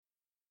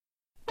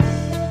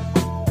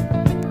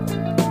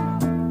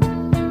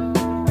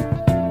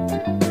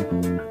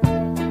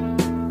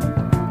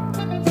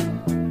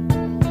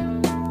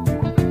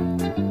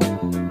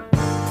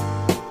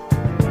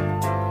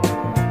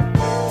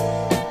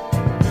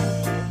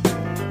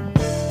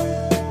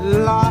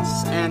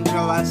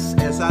us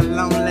is a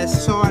lonely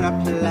sort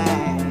of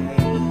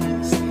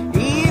place,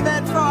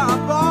 even for a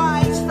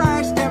boy's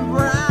first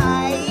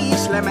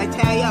embrace. Let me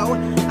tell you,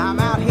 I'm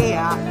out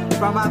here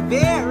from a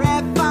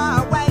very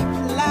far away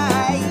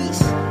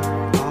place,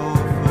 all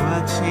for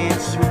a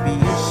chance to be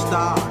a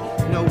star.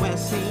 Nowhere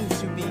seems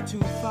to be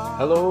too far.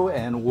 Hello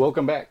and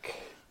welcome back.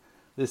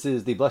 This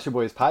is the Bless Your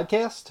Boys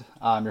podcast.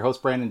 I'm your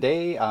host, Brandon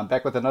Day. I'm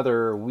back with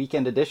another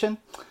weekend edition.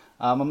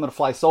 I'm going to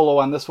fly solo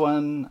on this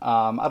one.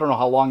 I don't know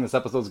how long this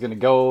episode is going to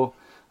go.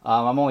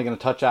 I'm only going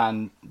to touch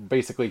on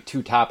basically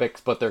two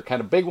topics, but they're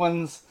kind of big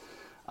ones.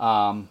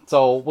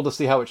 So we'll just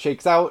see how it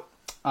shakes out.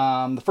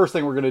 The first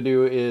thing we're going to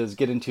do is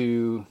get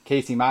into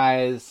Casey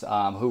Mize,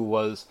 who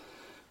was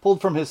pulled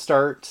from his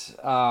start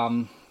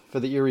for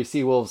the Erie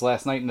Seawolves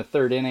last night in the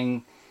third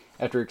inning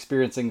after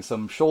experiencing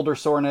some shoulder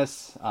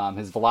soreness.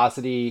 His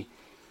velocity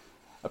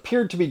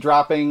appeared to be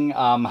dropping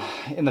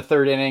in the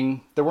third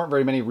inning. There weren't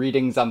very many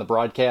readings on the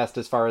broadcast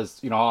as far as,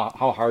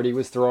 how hard he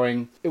was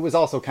throwing. It was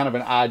also kind of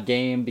an odd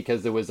game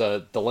because there was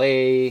a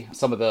delay.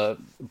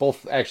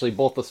 Both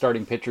the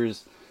starting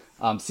pitchers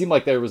seemed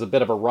like there was a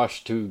bit of a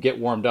rush to get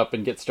warmed up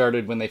and get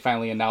started when they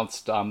finally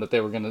announced that they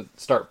were going to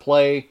start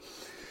play.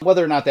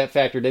 Whether or not that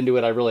factored into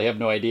it, I really have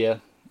no idea.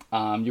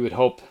 You would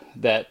hope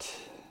that,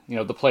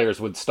 the players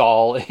would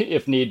stall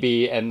if need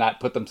be and not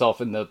put themselves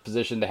in the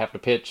position to have to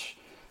pitch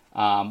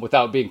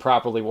without being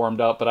properly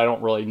warmed up, but I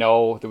don't really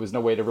know. There was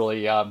no way to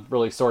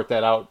really sort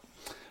that out.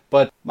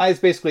 But Mize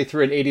basically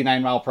threw an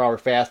 89 mile per hour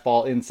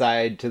fastball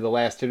inside to the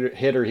last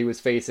hitter he was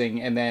facing,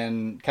 and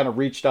then kind of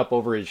reached up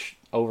over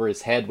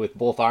his head with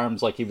both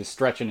arms like he was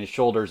stretching his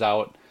shoulders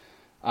out.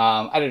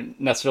 I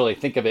didn't necessarily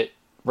think of it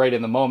right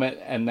in the moment,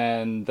 and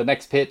then the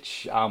next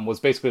pitch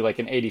was basically like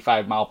an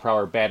 85 mile per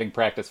hour batting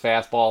practice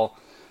fastball.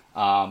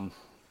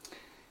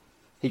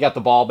 He got the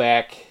ball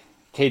back.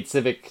 Cade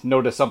Civic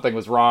noticed something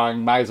was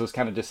wrong. Mize was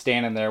kind of just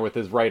standing there with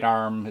his right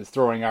arm, his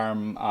throwing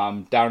arm,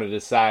 down at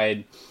his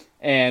side.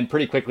 And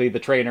pretty quickly, the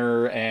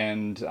trainer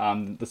and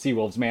the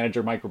Seawolves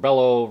manager, Mike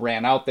Ribello,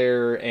 ran out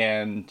there.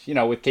 And,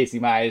 with Casey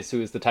Mize,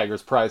 who is the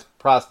Tigers' prize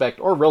prospect,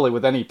 or really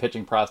with any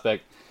pitching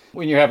prospect,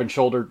 when you're having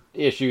shoulder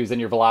issues and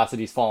your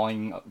velocity's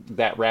falling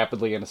that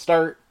rapidly in a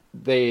start,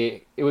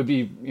 it would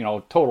be,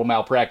 total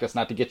malpractice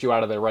not to get you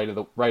out of there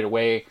right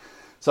away.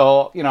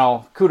 So,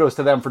 kudos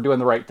to them for doing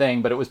the right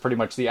thing, but it was pretty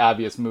much the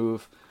obvious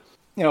move.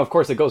 Of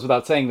course, it goes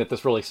without saying that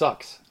this really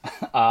sucks.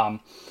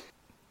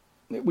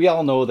 We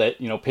all know that,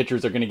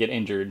 pitchers are going to get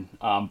injured.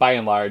 By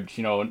and large,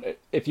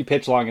 if you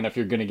pitch long enough,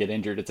 you're going to get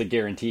injured. It's a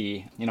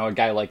guarantee. A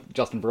guy like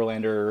Justin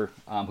Verlander,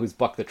 who's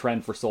bucked the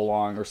trend for so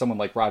long, or someone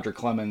like Roger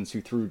Clemens,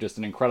 who threw just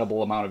an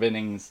incredible amount of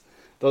innings.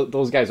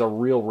 Those guys are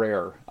real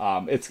rare.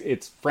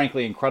 It's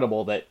frankly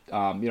incredible that,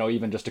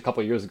 even just a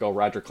couple of years ago,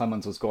 Roger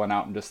Clemens was going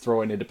out and just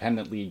throwing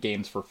independent league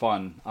games for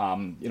fun.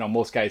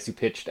 Most guys who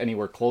pitched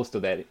anywhere close to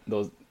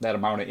that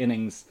amount of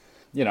innings,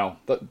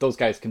 those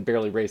guys can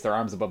barely raise their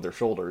arms above their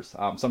shoulders.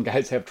 Some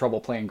guys have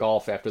trouble playing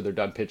golf after they're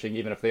done pitching,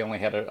 even if they only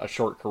had a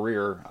short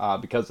career,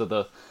 because of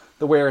the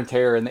wear and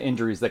tear and the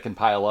injuries that can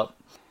pile up.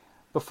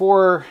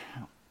 Before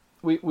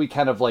we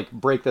kind of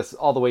break this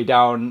all the way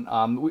down,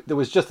 there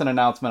was just an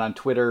announcement on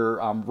Twitter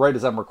right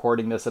as I'm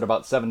recording this at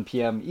about 7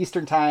 p.m.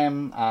 Eastern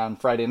time on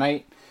Friday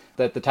night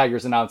that the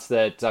Tigers announced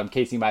that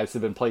Casey Mize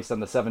had been placed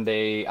on the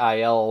 7-day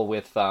IL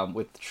with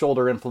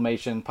shoulder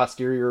inflammation,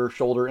 posterior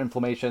shoulder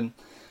inflammation.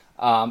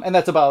 And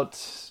that's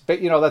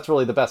that's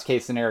really the best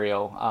case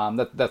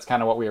scenario. That's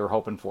kind of what we were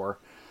hoping for.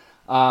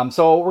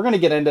 So we're going to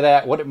get into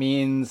that, what it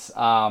means,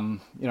 a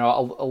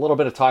little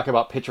bit of talk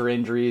about pitcher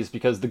injuries,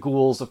 because the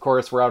Ghouls, of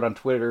course, were out on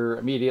Twitter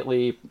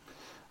immediately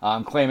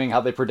claiming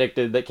how they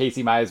predicted that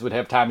Casey Mize would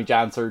have Tommy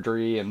John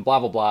surgery and blah,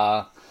 blah,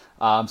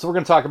 blah. So we're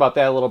going to talk about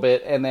that a little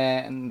bit, and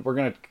then we're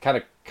going to kind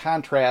of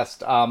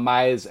contrast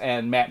Mize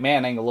and Matt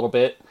Manning a little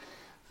bit.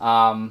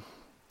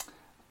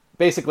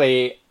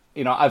 Basically,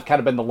 I've kind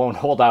of been the lone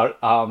holdout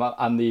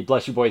on the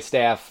Bless You Boys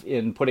staff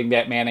in putting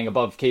Matt Manning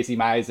above Casey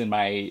Mize in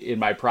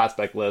my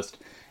prospect list.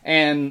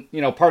 And,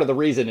 part of the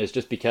reason is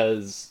just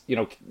because,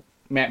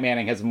 Matt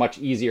Manning has much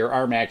easier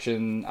arm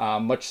action,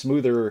 much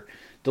smoother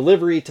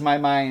delivery to my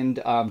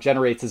mind,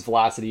 generates his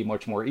velocity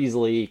much more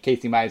easily.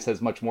 Casey Mize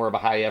has much more of a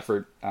high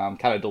effort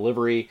kind of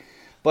delivery.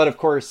 But of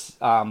course,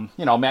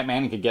 Matt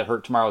Manning could get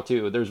hurt tomorrow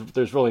too.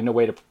 There's really no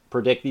way to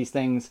predict these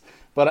things.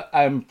 But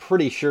I'm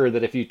pretty sure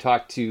that if you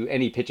talk to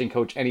any pitching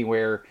coach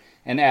anywhere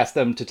and ask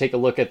them to take a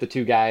look at the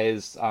two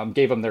guys,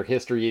 gave them their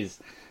histories,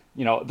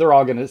 they're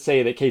all going to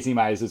say that Casey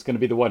Mize is going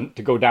to be the one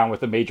to go down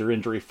with a major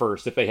injury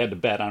first if they had to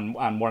bet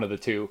on one of the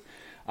two.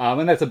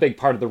 And that's a big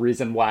part of the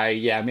reason why,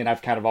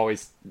 I've kind of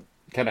always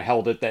kind of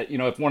held it that,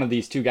 if one of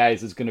these two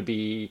guys is going to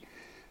be,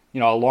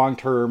 a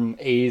long-term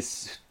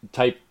ace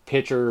type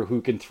pitcher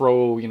who can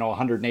throw,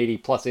 180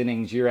 plus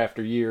innings year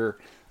after year,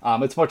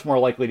 it's much more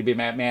likely to be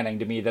Matt Manning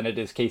to me than it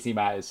is Casey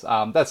Mize.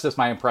 That's just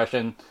my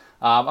impression.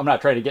 I'm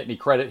not trying to get any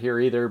credit here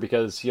either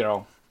because,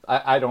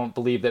 I don't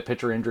believe that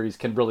pitcher injuries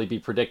can really be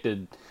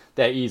predicted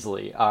that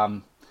easily.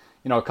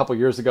 a couple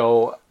years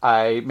ago,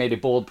 I made a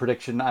bold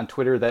prediction on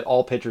Twitter that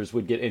all pitchers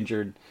would get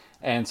injured.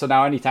 And so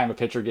now anytime a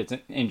pitcher gets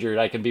injured,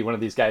 I can be one of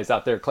these guys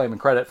out there claiming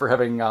credit for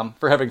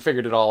having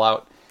figured it all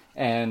out.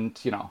 And,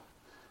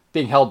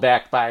 being held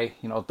back by,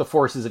 the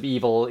forces of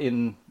evil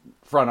in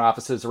front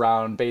offices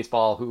around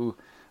baseball who,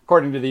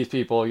 according to these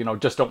people,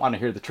 just don't want to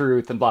hear the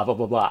truth and blah, blah,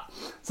 blah, blah.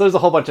 So there's a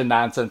whole bunch of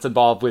nonsense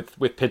involved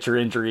with pitcher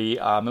injury.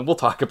 And we'll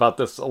talk about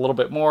this a little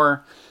bit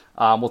more.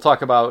 We'll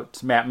talk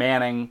about Matt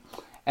Manning.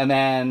 And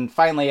then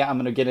finally, I'm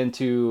going to get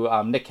into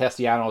Nick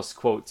Castellanos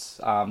quotes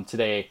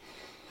today.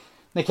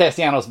 Nick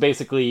Castellanos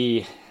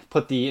basically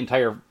put the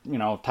entire,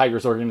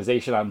 Tigers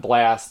organization on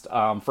blast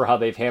for how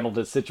they've handled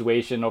this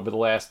situation over the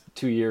last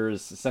 2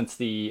 years since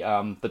the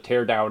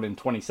teardown in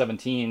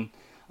 2017.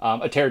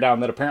 A teardown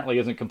that apparently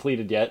isn't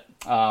completed yet.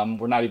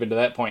 We're not even to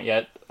that point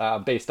yet,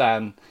 based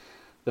on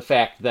the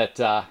fact that,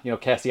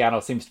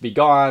 Castellanos seems to be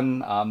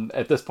gone.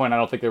 At this point, I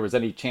don't think there was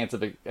any chance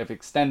of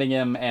extending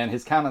him. And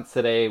his comments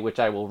today, which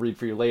I will read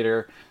for you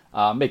later,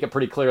 make it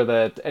pretty clear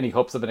that any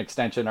hopes of an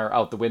extension are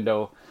out the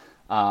window.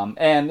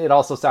 And it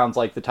also sounds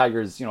like the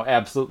Tigers,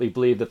 absolutely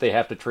believe that they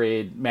have to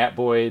trade Matt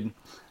Boyd.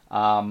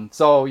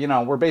 So,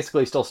 we're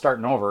basically still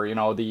starting over.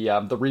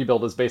 The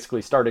rebuild is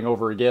basically starting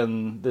over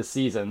again this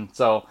season.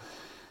 So,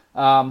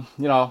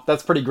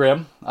 that's pretty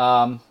grim.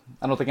 I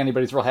don't think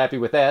anybody's real happy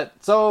with that.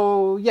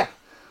 So, yeah,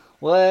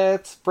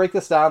 let's break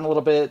this down a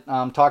little bit.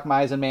 Talk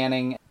Mize and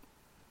Manning.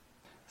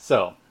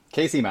 So,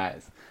 Casey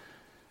Mize.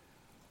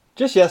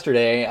 Just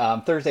yesterday,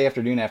 Thursday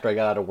afternoon after I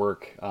got out of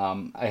work,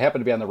 I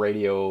happened to be on the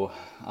radio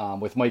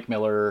with Mike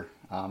Miller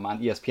on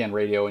ESPN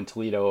Radio in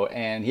Toledo,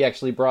 and he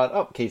actually brought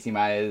up Casey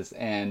Mize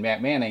and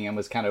Matt Manning and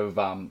was kind of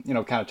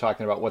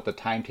talking about what the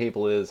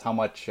timetable is, how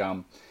much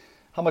of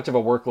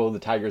a workload the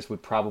Tigers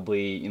would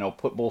probably,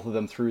 put both of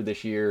them through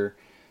this year.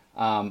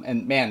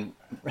 And man,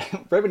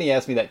 right when he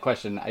asked me that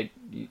question, I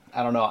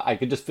don't know, I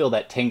could just feel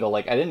that tingle.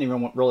 Like I didn't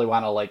even really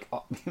want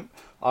to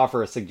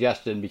offer a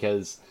suggestion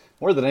because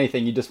more than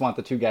anything, you just want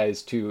the two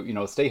guys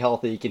to, stay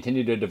healthy,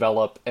 continue to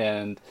develop,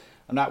 and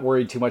I'm not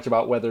worried too much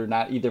about whether or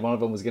not either one of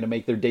them was going to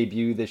make their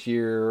debut this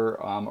year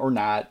or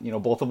not.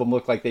 Both of them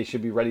look like they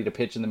should be ready to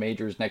pitch in the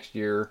majors next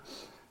year.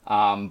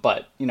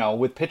 But,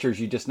 with pitchers,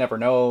 you just never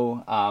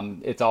know.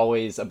 It's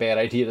always a bad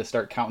idea to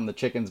start counting the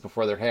chickens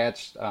before they're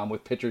hatched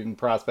with pitching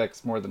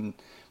prospects more than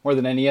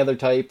any other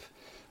type.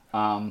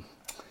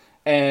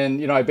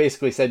 And, I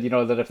basically said,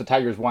 that if the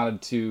Tigers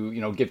wanted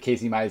to, give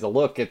Casey Mize a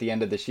look at the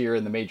end of this year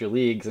in the major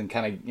leagues and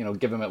kind of,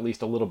 give him at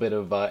least a little bit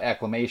of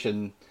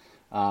acclimation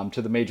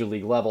to the major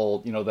league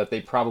level, that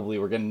they probably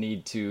were going to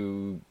need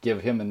to give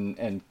him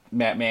and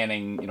Matt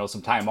Manning,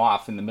 some time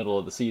off in the middle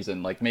of the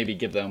season. Like maybe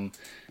give them,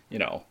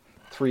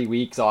 3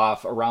 weeks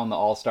off around the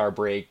All-Star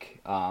break,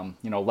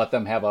 let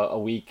them have a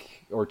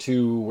week or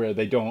two where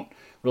they don't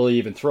really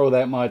even throw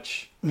that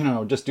much,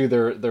 just do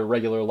their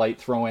regular light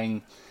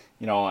throwing,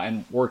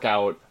 and work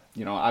out,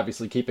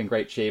 obviously keep in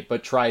great shape,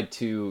 but try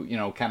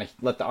to, kind of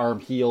let the arm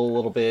heal a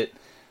little bit.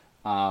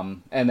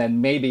 And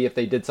then maybe if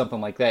they did something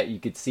like that, you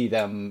could see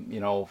them,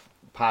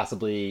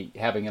 possibly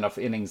having enough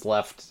innings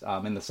left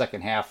in the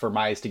second half for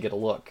Mize to get a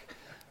look.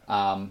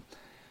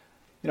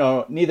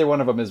 Neither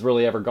one of them has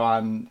really ever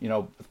gone,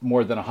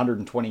 more than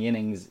 120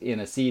 innings in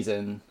a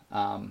season.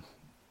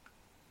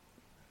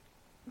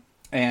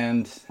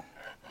 And,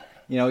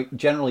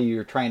 generally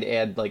you're trying to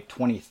add like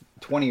 20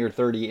 or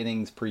 30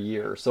 innings per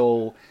year.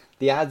 So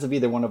the odds of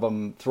either one of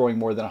them throwing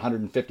more than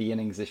 150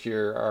 innings this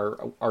year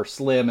are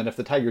slim. And if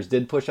the Tigers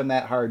did push them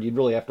that hard, you'd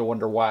really have to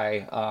wonder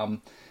why.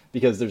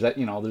 Because there's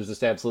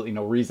just absolutely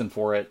no reason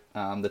for it.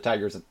 The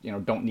Tigers,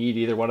 don't need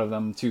either one of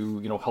them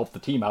to, help the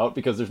team out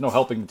because there's no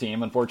helping the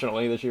team,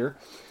 unfortunately, this year.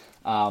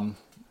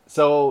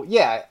 So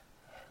yeah,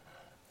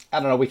 I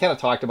don't know. We kind of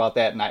talked about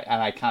that, and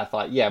I kind of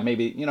thought, yeah,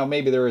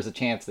 maybe there is a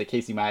chance that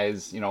Casey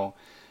Mize,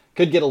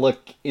 could get a look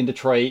in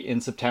Detroit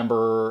in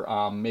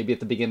September, maybe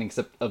at the beginning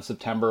of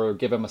September, or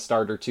give him a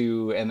start or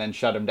two, and then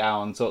shut him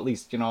down. So at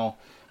least,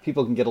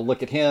 people can get a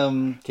look at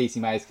him. Casey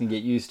Mize can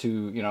get used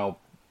to,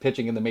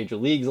 pitching in the major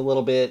leagues a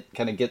little bit,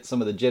 kind of get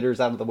some of the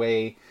jitters out of the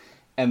way,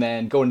 and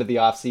then go into the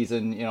off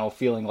season,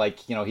 feeling like,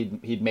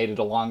 he'd made it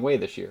a long way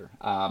this year.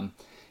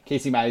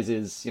 Casey Mize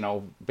is,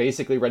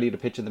 basically ready to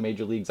pitch in the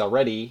major leagues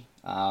already.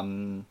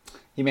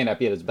 He may not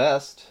be at his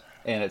best,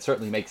 and it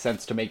certainly makes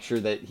sense to make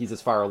sure that he's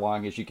as far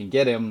along as you can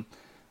get him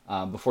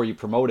before you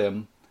promote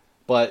him.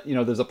 But,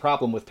 there's a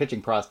problem with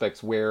pitching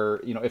prospects where,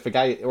 if a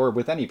guy, or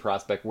with any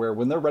prospect, where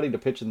when they're ready to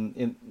pitch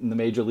in the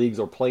major leagues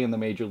or play in the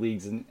major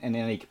leagues in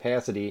any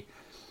capacity,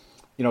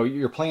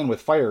 you're playing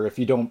with fire if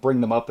you don't bring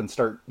them up and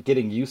start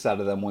getting use out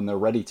of them when they're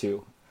ready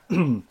to.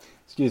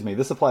 Excuse me.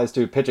 This applies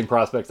to pitching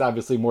prospects,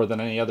 obviously, more than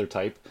any other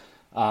type.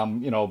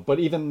 But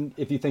even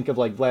if you think of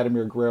like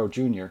Vladimir Guerrero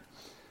Jr.,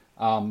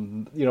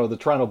 the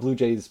Toronto Blue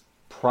Jays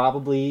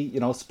probably,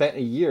 spent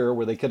a year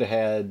where they could have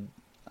had,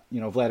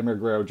 Vladimir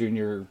Guerrero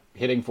Jr.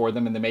 hitting for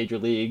them in the major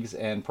leagues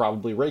and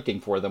probably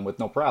raking for them with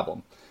no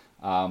problem.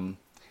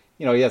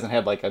 He hasn't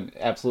had like an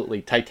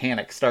absolutely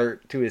titanic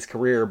start to his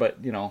career, but,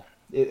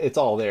 it's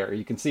all there.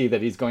 You can see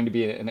that he's going to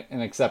be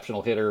an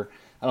exceptional hitter.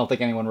 I don't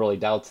think anyone really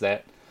doubts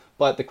that.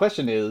 But the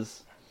question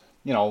is,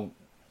 you know,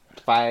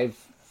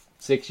 5,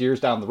 6 years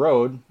down the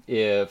road,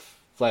 if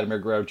Vladimir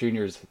Guerrero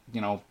Jr.'s,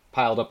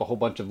 piled up a whole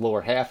bunch of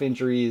lower half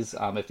injuries,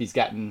 if he's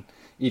gotten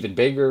even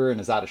bigger and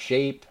is out of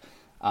shape,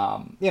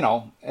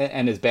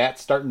 and his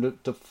bat's starting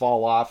to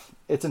fall off,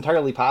 it's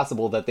entirely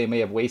possible that they may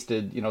have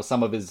wasted,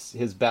 some of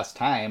his best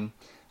time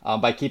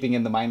by keeping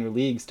in the minor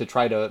leagues to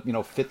try to,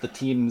 fit the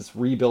team's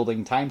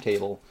rebuilding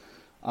timetable.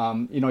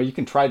 You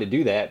can try to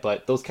do that,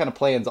 but those kind of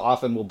plans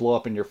often will blow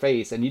up in your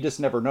face, and you just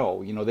never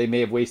know. They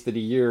may have wasted a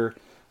year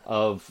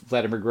of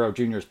Vladimir Guerrero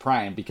Jr.'s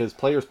prime, because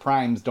players'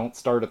 primes don't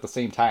start at the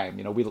same time.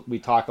 We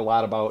talk a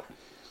lot about,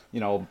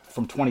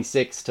 from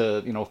 26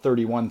 to,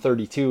 31,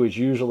 32 is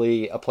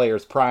usually a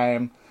player's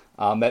prime.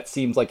 That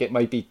seems like it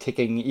might be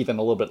ticking even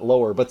a little bit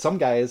lower, but some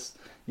guys,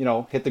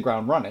 hit the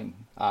ground running.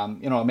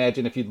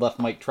 Imagine if you'd left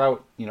Mike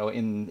Trout,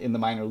 in the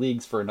minor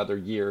leagues for another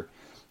year.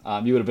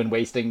 You would have been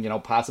wasting,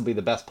 possibly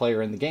the best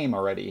player in the game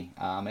already,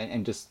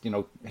 and just,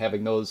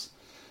 having those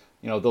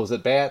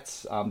at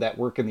bats, that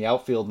work in the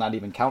outfield not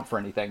even count for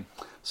anything.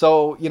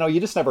 So, you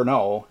just never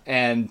know.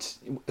 And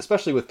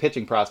especially with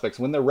pitching prospects,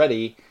 when they're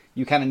ready,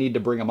 you kind of need to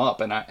bring them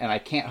up. And I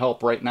can't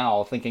help right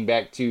now thinking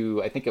back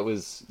to, I think it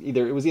was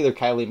either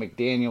Kylie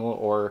McDaniel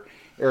or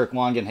Eric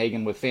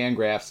Longenhagen with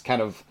Fangraphs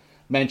kind of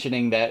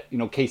mentioning that,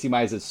 Casey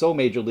Mize is so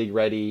major league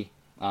ready.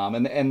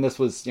 And this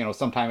was,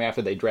 sometime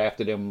after they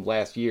drafted him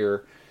last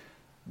year,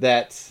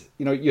 that,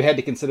 you had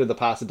to consider the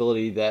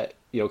possibility that,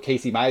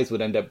 Casey Mize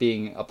would end up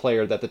being a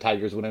player that the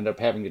Tigers would end up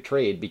having to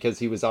trade, because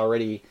he was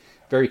already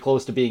very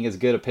close to being as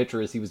good a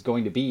pitcher as he was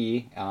going to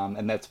be.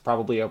 And that's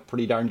probably a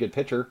pretty darn good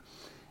pitcher.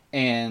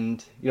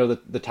 And,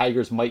 the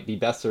Tigers might be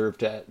best served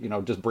to,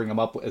 just bring him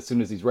up as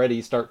soon as he's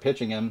ready, start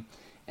pitching him.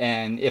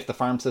 And if the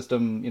farm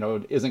system,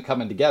 isn't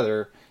coming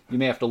together, you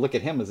may have to look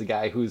at him as a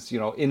guy who's,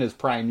 in his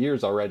prime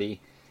years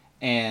already,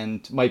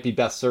 and might be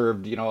best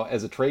served,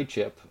 as a trade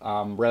chip,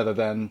 rather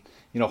than,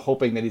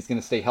 hoping that he's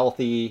going to stay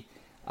healthy,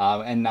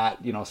 and not,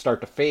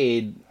 start to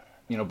fade,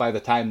 by the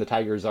time the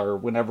Tigers are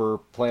whenever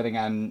planning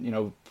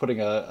on, putting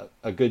a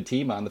good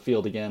team on the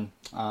field again.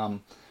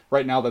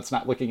 Right now, that's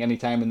not looking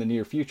anytime in the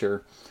near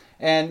future.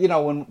 And,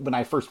 when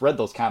I first read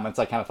those comments,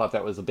 I kind of thought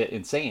that was a bit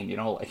insane,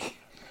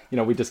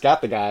 we just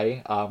got the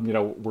guy,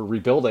 we're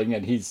rebuilding,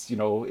 and he's,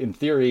 in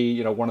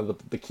theory, one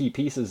of the key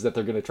pieces that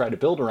they're going to try to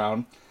build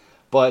around.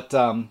 But,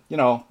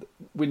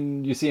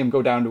 when you see him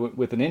go down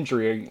with an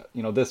injury,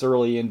 this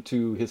early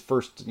into his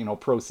first,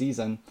 pro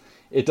season,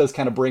 it does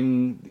kind of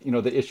bring,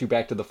 the issue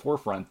back to the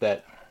forefront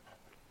that,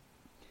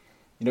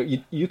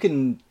 you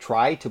can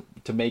try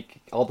to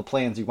make all the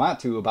plans you want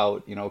to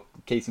about,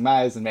 Casey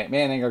Mize and Matt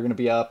Manning are going to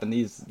be up, and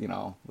these,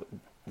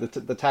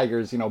 the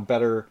Tigers,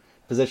 better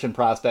position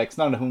prospects,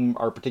 none of whom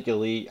are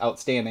particularly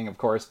outstanding, of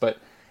course, but,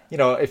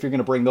 if you're going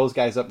to bring those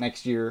guys up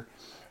next year,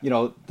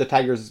 the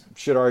Tigers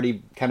should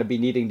already kind of be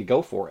needing to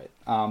go for it.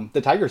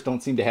 The Tigers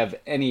don't seem to have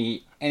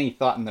any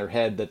thought in their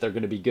head that they're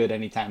going to be good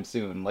anytime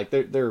soon. Like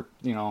they're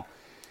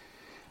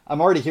I'm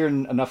already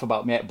hearing enough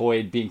about Matt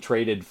Boyd being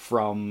traded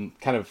from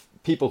kind of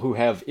people who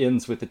have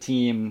ins with the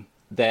team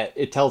that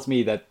it tells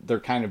me that they're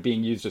kind of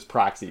being used as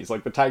proxies.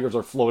 Like the Tigers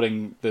are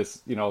floating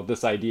this,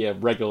 this idea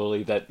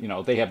regularly that,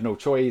 they have no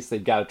choice.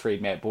 They've got to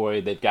trade Matt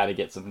Boyd. They've got to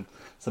get some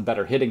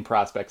better hitting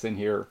prospects in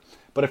here.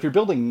 But if you're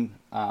building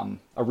a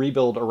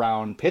rebuild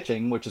around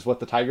pitching, which is what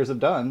the Tigers have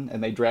done,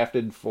 and they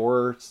drafted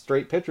 4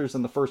 straight pitchers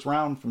in the first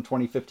round from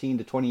 2015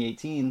 to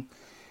 2018,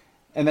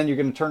 and then you're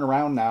going to turn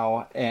around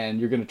now and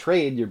you're going to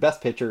trade your best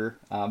pitcher,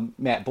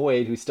 Matt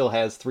Boyd, who still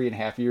has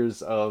 3.5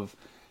 years of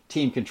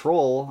team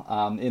control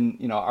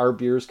in our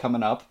beers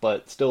coming up,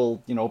 but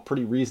still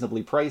pretty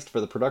reasonably priced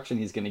for the production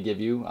he's going to give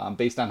you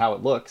based on how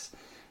it looks.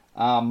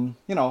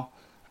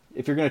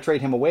 If you're going to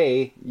trade him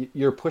away,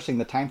 you're pushing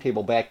the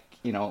timetable back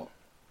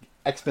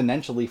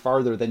exponentially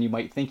farther than you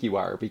might think you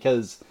are,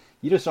 because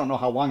you just don't know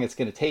how long it's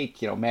going to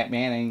take, Matt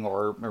Manning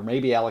or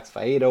maybe Alex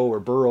Faedo or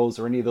Burrows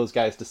or any of those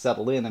guys to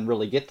settle in and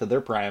really get to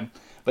their prime.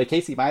 But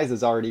Casey Mize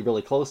is already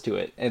really close to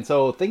it. And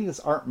so things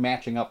aren't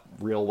matching up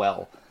real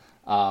well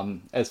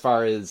as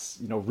far as,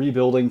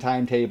 rebuilding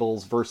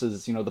timetables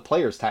versus, the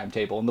player's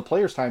timetable. And the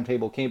player's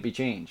timetable can't be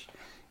changed.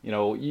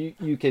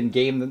 You can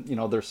game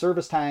their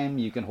service time,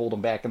 you can hold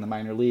them back in the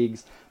minor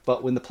leagues,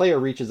 but when the player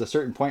reaches a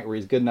certain point where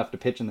he's good enough to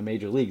pitch in the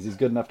major leagues, he's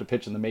good enough to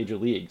pitch in the major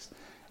leagues.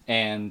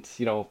 And,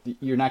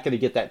 you're not going to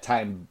get that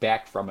time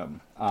back from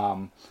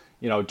him.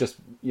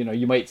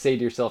 You might say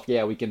to yourself,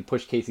 yeah, we can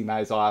push Casey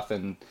Mize off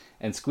and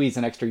squeeze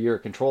an extra year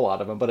of control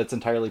out of him, but it's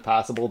entirely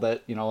possible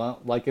that,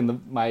 like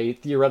in my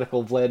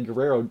theoretical Vlad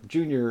Guerrero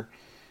Jr.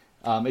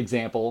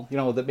 Example,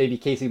 that maybe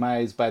Casey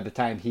Mize, by the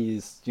time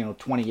he's,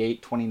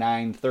 28,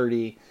 29,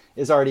 30,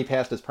 is already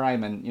past his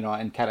prime and,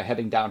 and kind of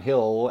heading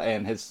downhill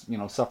and has,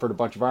 suffered a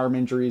bunch of arm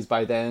injuries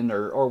by then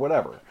or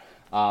whatever.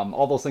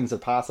 All those things are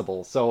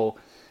possible. So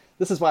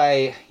this is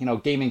why,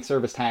 gaming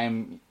service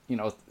time,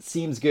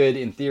 seems good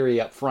in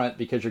theory up front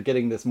because you're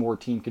getting this more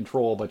team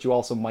control, but you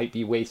also might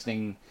be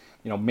wasting,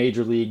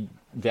 major league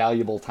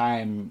valuable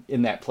time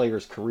in that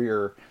player's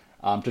career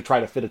to try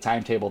to fit a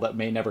timetable that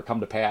may never come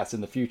to pass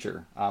in the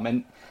future.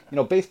 And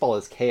baseball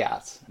is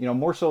chaos.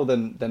 More so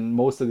than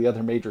most of the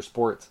other major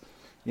sports.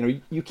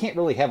 You can't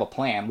really have a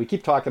plan. We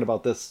keep talking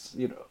about this,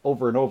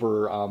 over and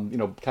over,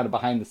 kind of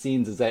behind the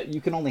scenes, is that you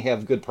can only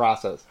have good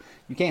process.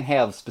 You can't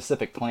have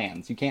specific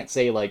plans. You can't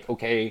say like,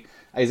 okay,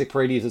 Isaac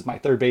Paredes is my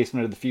third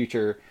baseman of the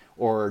future,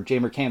 or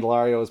Jeimer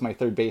Candelario is my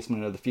third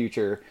baseman of the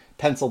future.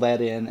 Pencil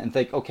that in and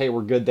think, okay,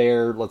 we're good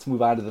there. Let's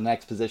move on to the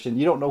next position.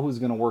 You don't know who's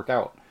going to work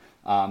out.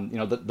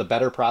 The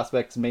better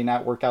prospects may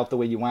not work out the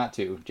way you want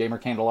to.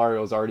 Jeimer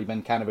Candelario has already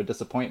been kind of a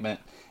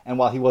disappointment. And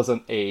while he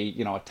wasn't a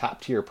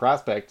top tier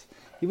prospect,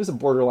 he was a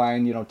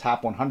borderline,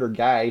 top 100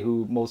 guy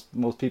who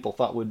most people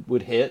thought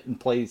would hit and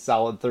play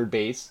solid third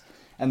base.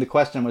 And the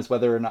question was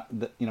whether or not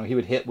he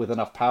would hit with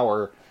enough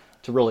power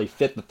to really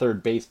fit the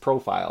third base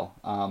profile.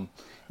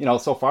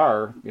 So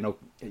far,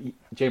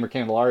 Jeimer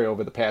Candelario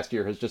over the past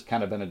year has just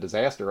kind of been a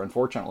disaster,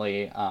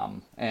 unfortunately,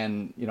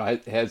 and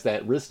has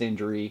that wrist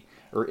injury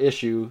or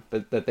issue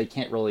that they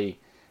can't really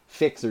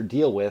fix or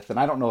deal with. And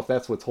I don't know if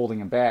that's what's holding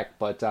him back,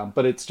 but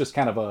it's just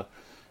kind of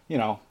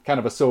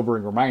a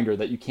sobering reminder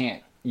that you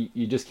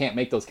just can't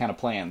make those kind of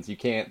plans. You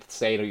can't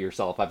say to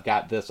yourself, I've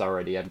got this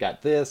already. I've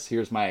got this.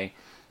 Here's my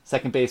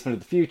second baseman of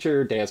the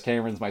future. Daz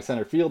Cameron's my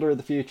center fielder of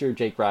the future.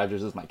 Jake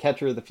Rogers is my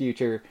catcher of the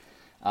future.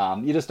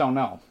 You just don't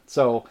know.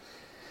 So,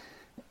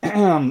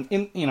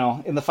 in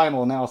the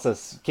final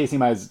analysis, Casey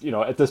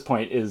Mize, at this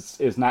point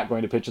is not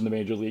going to pitch in the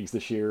major leagues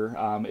this year.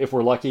 If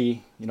we're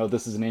lucky,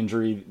 this is an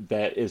injury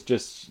that is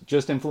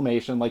just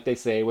inflammation, like they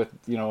say, with,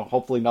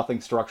 hopefully nothing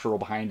structural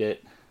behind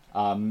it.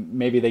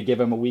 Maybe they give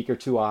him a week or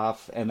two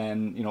off and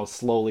then,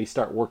 slowly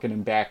start working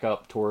him back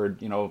up toward,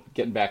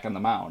 getting back on the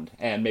mound.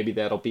 And maybe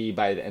that'll be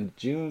by the end of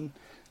June.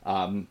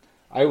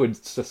 I would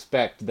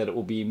suspect that it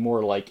will be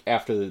more like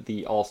after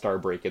the All-Star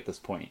break at this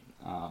point.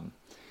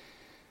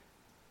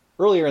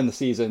 Earlier in the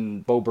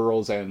season, Beau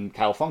Burrows and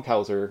Kyle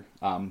Funkhauser,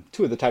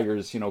 two of the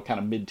Tigers, kind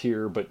of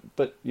mid-tier, but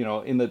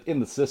in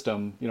the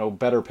system,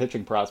 better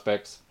pitching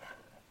prospects,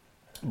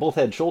 both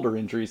had shoulder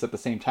injuries at the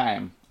same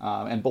time,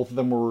 and both of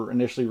them were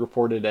initially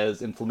reported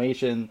as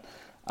inflammation.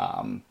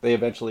 They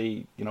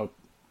eventually,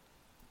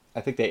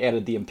 I think they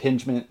added the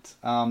impingement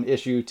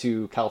issue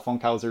to Kyle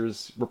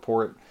Funkhauser's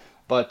report,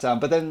 but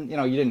then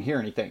you didn't hear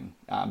anything.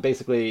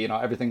 Basically,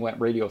 everything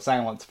went radio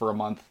silence for a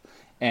month,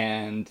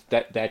 and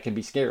that can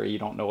be scary. You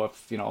don't know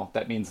if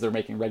that means they're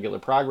making regular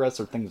progress,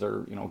 or things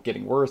are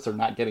getting worse, or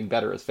not getting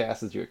better as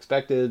fast as you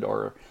expected,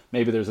 or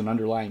maybe there's an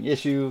underlying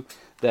issue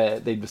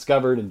that they've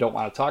discovered and don't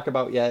want to talk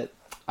about yet.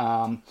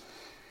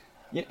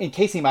 In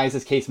Casey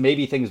Mize's case,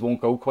 maybe things won't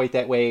go quite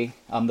that way.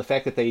 The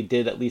fact that they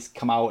did at least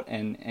come out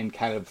and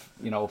kind of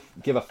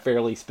give a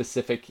fairly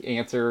specific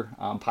answer,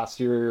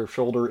 posterior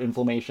shoulder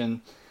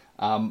inflammation,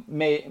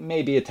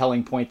 may be a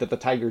telling point that the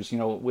Tigers,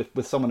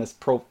 with someone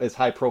as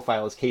high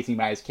profile as Casey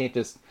Mize, can't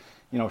just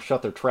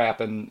shut their trap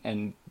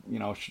and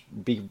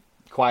be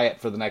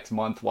quiet for the next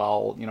month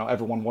while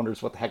everyone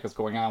wonders what the heck is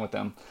going on with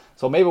them.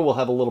 So maybe we'll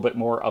have a little bit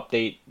more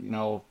update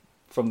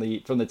from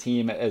the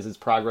team as his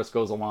progress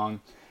goes along.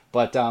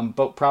 But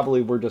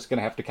probably we're just going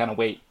to have to kind of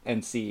wait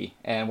and see,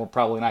 and we're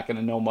probably not going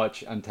to know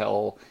much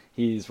until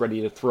he's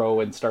ready to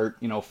throw and start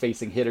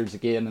facing hitters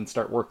again and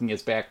start working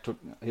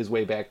his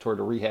way back toward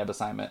a rehab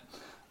assignment.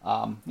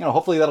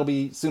 Hopefully that'll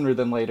be sooner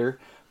than later.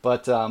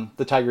 But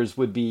the Tigers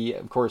would be,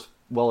 of course,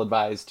 well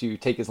advised to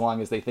take as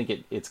long as they think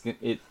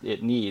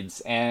it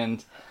needs.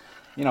 And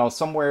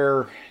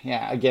somewhere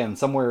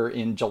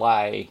in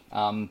July,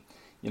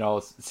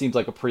 it seems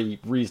like a pretty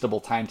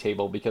reasonable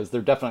timetable, because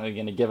they're definitely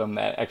going to give them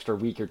that extra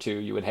week or two,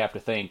 you would have to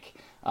think,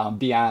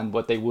 beyond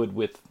what they would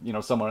with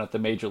someone at the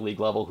major league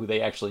level who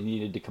they actually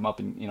needed to come up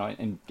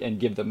and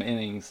give them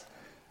innings,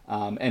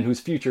 and whose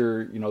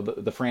future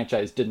the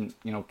franchise didn't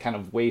kind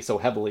of weigh so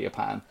heavily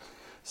upon.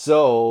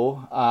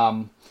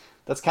 So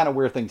that's kind of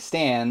where things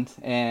stand,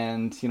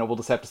 and we'll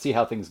just have to see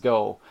how things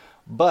go.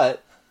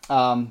 But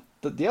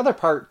the other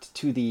part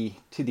to the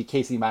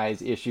Casey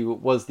Mize issue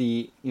was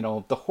the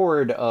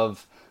horde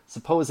of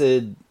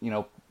supposed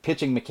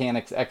pitching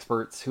mechanics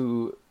experts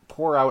who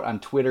pour out on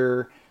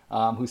Twitter,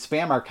 who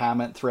spam our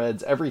comment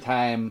threads every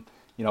time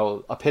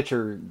a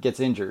pitcher gets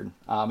injured.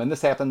 And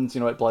this happens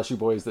at Bless You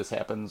Boys. This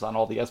happens on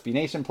all the SB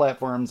Nation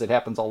platforms. It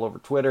happens all over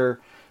Twitter.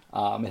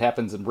 It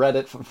happens in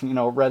Reddit,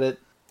 Reddit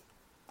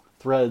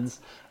threads.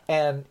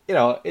 And,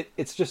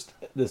 it's just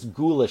this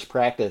ghoulish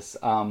practice.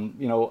 I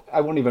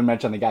won't even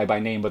mention the guy by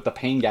name, but the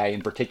Pain guy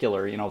in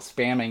particular,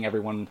 spamming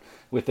everyone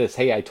with this,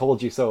 hey, I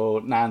told you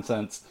so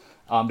nonsense,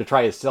 to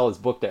try to sell his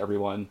book to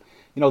everyone.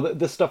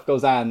 This stuff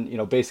goes on,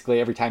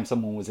 basically every time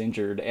someone was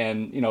injured.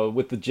 And,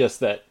 with the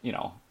gist that,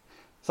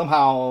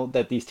 somehow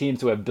that these teams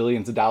who have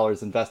billions of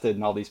dollars invested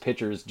in all these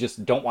pitchers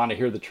just don't want to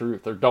hear the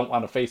truth or don't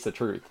want to face the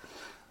truth.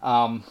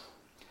 And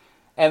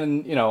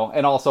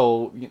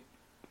also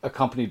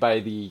accompanied by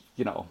the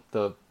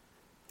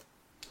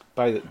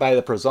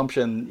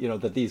presumption,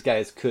 that these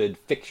guys could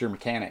fix your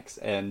mechanics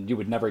and you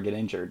would never get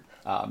injured.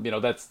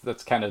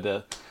 That's kind of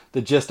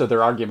the gist of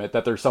their argument,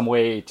 that there's some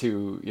way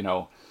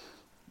to,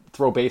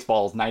 throw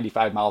baseballs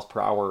 95 miles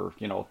per hour,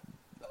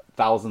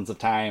 thousands of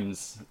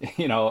times,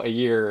 a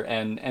year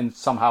and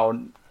somehow,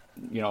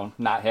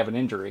 not have an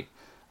injury.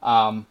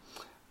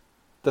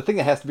 The thing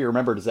that has to be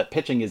remembered is that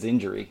pitching is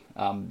injury.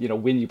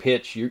 When you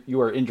pitch,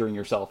 you are injuring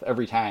yourself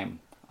every time.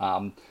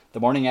 The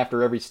morning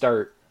after every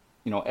start,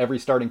 every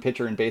starting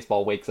pitcher in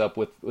baseball wakes up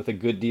with a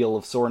good deal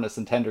of soreness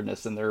and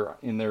tenderness in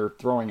their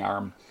throwing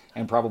arm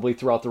and probably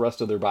throughout the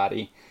rest of their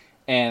body.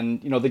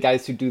 And, the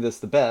guys who do this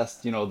the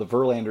best, the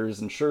Verlanders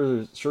and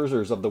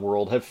Scherzers of the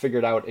world have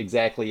figured out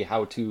exactly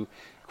how to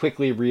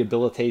quickly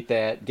rehabilitate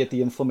that, get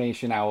the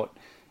inflammation out,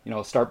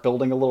 start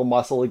building a little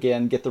muscle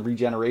again, get the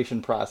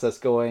regeneration process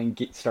going,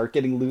 start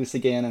getting loose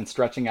again and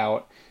stretching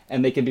out,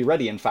 and they can be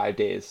ready in 5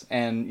 days.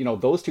 And,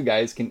 those two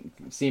guys can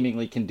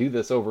do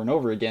this over and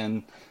over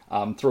again,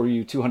 throw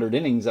you 200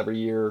 innings every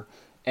year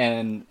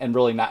and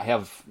really not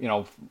have,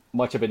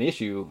 much of an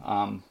issue.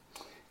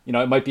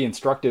 It might be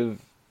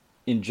instructive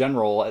in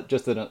general,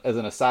 just as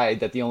an aside,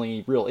 that the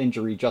only real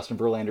injury Justin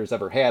Verlander's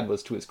ever had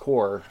was to his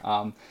core.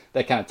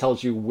 That kind of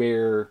tells you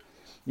where,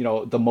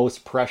 the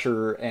most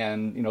pressure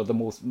and, the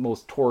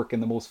most torque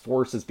and the most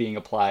force is being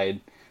applied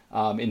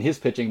in his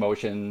pitching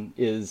motion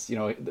is,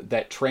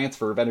 that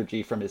transfer of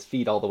energy from his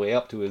feet all the way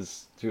up to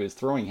his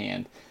throwing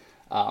hand.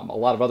 A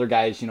lot of other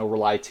guys,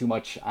 rely too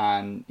much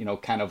on,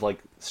 kind of like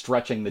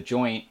stretching the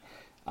joint,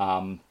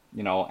 and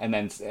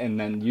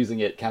then using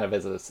it kind of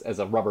as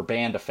a rubber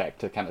band effect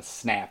to kind of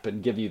snap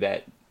and give you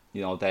that,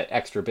 that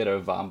extra bit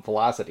of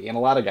velocity. And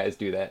a lot of guys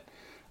do that.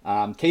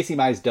 Casey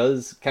Mize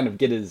does kind of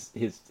get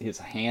his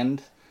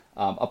hand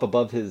up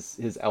above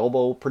his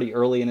elbow pretty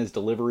early in his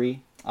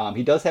delivery.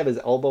 He does have his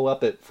elbow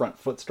up at front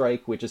foot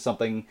strike, which is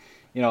something,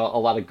 a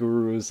lot of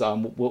gurus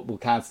will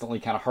constantly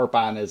kind of harp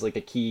on as like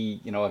a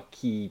key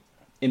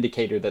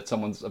indicator that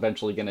someone's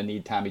eventually going to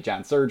need Tommy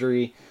John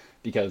surgery,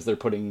 because they're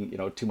putting,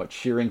 too much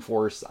shearing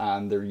force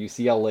on their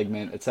UCL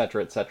ligament, et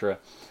cetera, et cetera.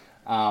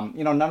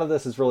 None of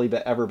this has really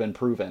ever been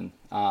proven.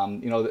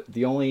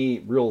 The only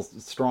real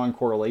strong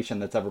correlation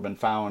that's ever been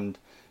found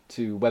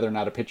to whether or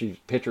not a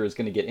pitcher is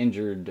going to get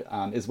injured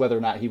is whether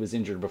or not he was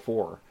injured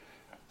before.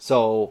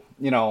 So,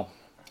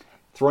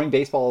 throwing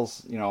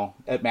baseballs,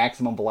 at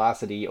maximum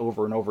velocity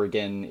over and over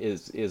again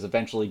is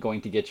eventually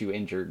going to get you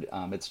injured.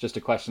 It's just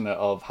a question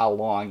of how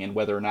long and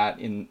whether or not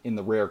in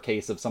the rare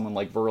case of someone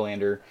like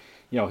Verlander,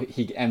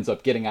 he ends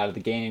up getting out of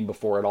the game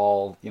before it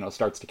all,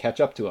 starts to catch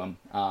up to him.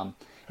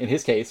 In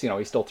his case,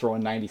 he's still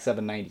throwing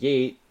 97,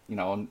 98,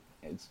 and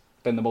it's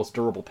been the most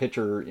durable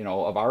pitcher,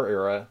 of our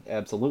era.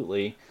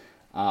 Absolutely.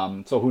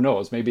 So who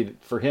knows, maybe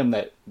for him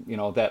that,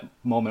 that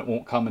moment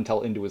won't come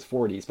until into his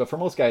 40s, but for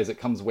most guys, it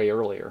comes way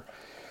earlier.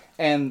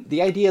 And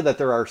the idea that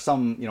there are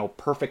some,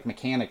 perfect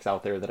mechanics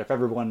out there that if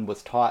everyone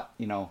was taught,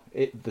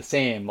 the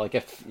same, like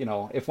if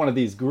one of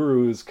these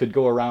gurus could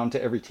go around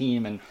to every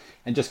team and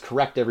just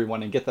correct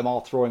everyone and get them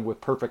all throwing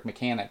with perfect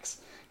mechanics,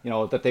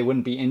 that they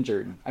wouldn't be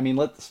injured. I mean,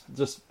 let's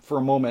just for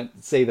a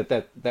moment say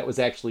that was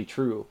actually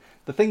true.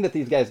 The thing that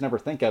these guys never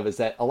think of is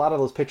that a lot of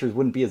those pitchers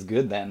wouldn't be as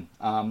good then,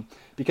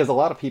 because a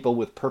lot of people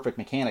with perfect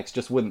mechanics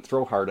just wouldn't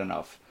throw hard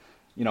enough.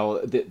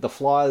 The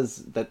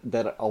flaws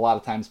that a lot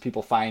of times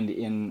people find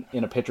in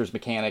a pitcher's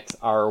mechanics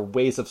are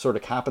ways of sort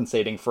of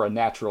compensating for a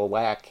natural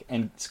lack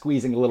and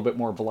squeezing a little bit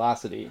more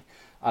velocity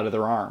out of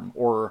their arm,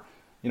 or,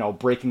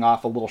 breaking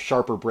off a little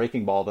sharper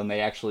breaking ball than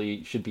they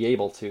actually should be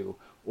able to,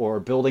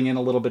 or building in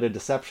a little bit of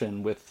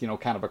deception with,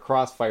 kind of a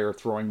crossfire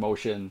throwing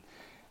motion,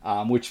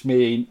 which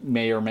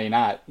may or may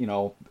not,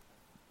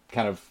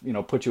 kind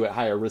of, put you at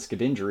higher risk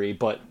of injury,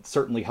 but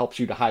certainly helps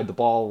you to hide the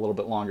ball a little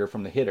bit longer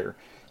from the hitter.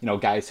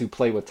 Guys who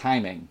play with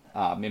timing.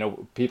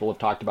 People have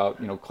talked about,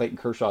 Clayton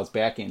Kershaw's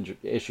back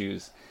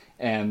issues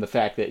and the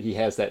fact that he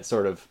has that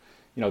sort of,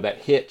 that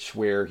hitch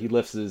where he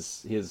lifts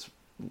his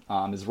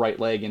right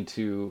leg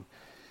into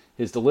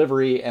his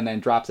delivery and then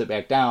drops it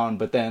back down,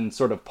 but then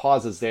sort of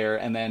pauses there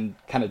and then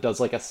kind of does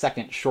like a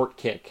second short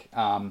kick.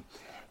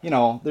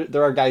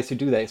 There are guys who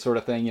do that sort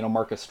of thing.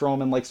 Marcus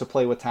Stroman likes to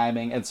play with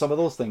timing, and some of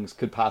those things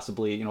could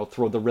possibly,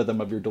 throw the rhythm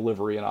of your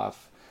delivery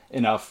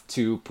enough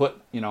to put,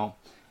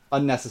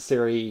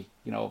 unnecessary,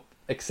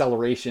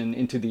 acceleration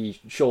into the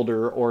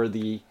shoulder or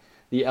the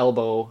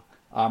elbow,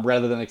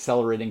 rather than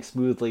accelerating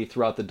smoothly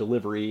throughout the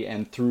delivery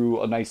and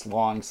through a nice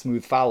long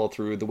smooth follow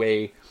through the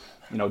way,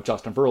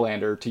 Justin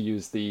Verlander, to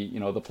use the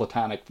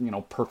platonic,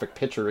 perfect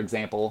pitcher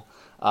example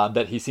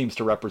that he seems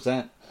to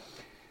represent.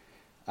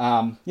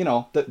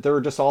 There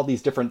are just all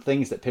these different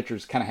things that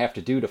pitchers kind of have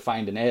to do to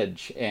find an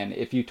edge. And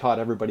if you taught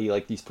everybody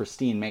like these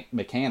pristine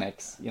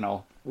mechanics,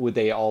 would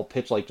they all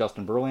pitch like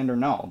Justin Verlander?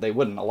 No, they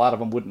wouldn't. A lot of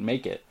them wouldn't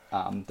make it.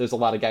 There's a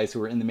lot of guys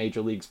who are in the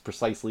major leagues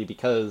precisely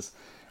because,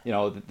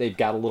 they've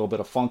got a little bit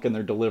of funk in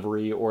their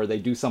delivery, or they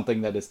do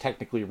something that is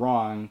technically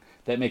wrong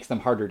that makes them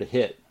harder to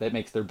hit, that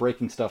makes their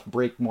breaking stuff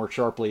break more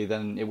sharply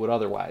than it would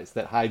otherwise,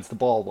 that hides the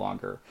ball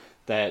longer,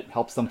 that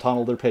helps them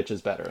tunnel their pitches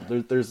better.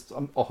 There's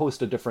a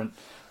host of different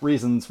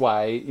reasons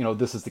why,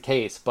 this is the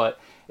case, but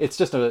it's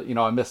just a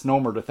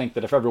misnomer to think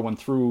that if everyone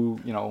threw,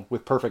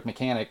 with perfect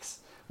mechanics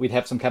we'd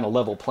have some kind of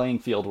level playing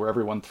field where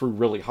everyone threw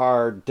really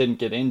hard, didn't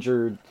get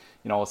injured,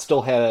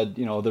 still had,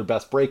 their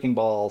best breaking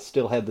ball,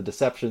 still had the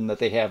deception that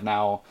they have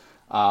now.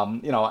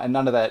 And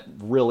none of that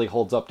really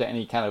holds up to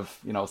any kind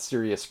of,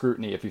 serious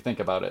scrutiny if you think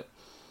about it.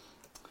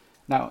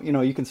 Now,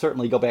 you can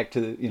certainly go back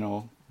to,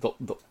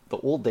 the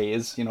old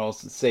days,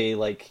 say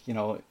like,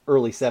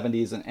 early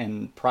 70s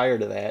and prior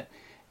to that,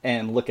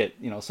 and look at,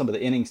 some of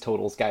the innings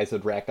totals guys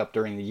would rack up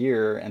during the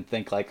year and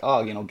think like,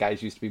 oh,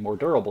 guys used to be more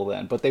durable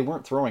then, but they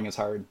weren't throwing as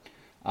hard.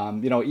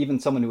 Even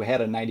someone who had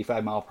a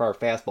 95 mile per hour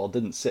fastball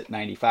didn't sit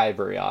 95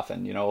 very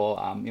often,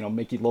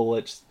 Mickey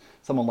Lolich,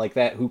 someone like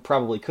that who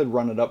probably could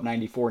run it up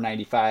 94,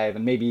 95,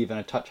 and maybe even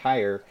a touch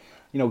higher.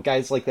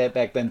 Guys like that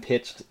back then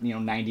pitched,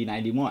 90,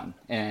 91.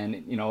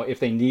 And, if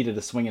they needed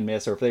a swing and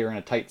miss or if they were in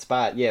a tight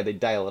spot, yeah, they'd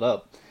dial it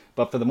up.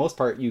 But for the most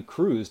part, you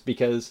cruised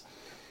because,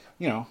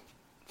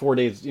 4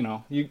 days,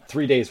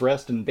 3 days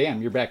rest and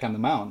bam, you're back on the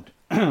mound.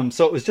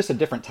 So it was just a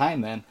different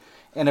time then.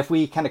 And if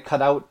we kind of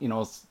cut out,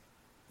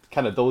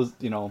 kind of those,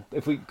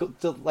 if we go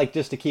to, like,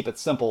 just to keep it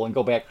simple and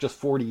go back just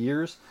 40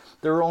 years,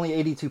 there were only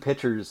 82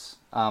 pitchers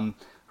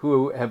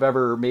who have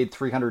ever made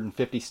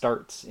 350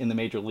 starts in the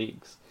major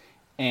leagues.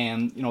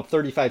 And,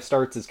 35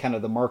 starts is kind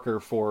of the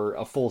marker for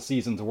a full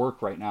season's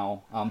work right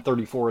now,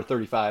 34 or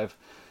 35.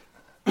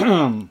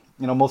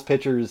 Most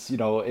pitchers,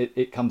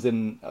 it comes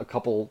in a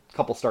couple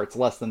starts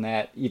less than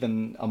that,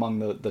 even among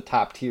the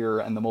top tier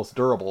and the most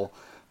durable.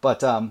 But,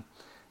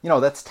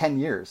 that's 10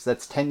 years.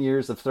 That's 10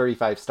 years of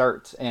 35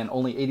 starts, and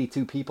only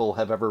 82 people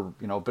have ever,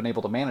 been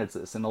able to manage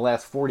this in the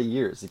last 40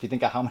 years. If you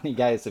think of how many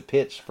guys have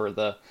pitched for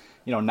the,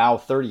 now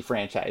 30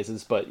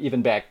 franchises, but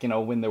even back,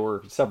 when there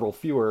were several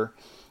fewer,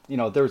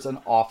 there's an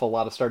awful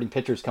lot of starting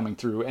pitchers coming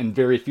through, and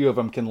very few of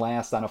them can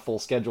last on a full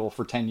schedule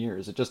for 10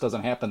 years. It just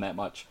doesn't happen that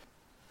much.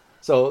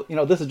 So,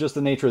 this is just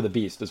the nature of the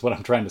beast, is what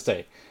I'm trying to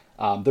say.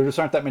 There just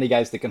aren't that many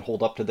guys that can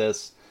hold up to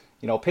this.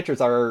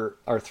 Pitchers are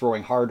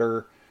throwing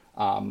harder.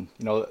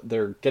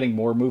 They're getting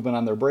more movement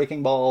on their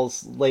breaking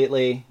balls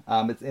lately.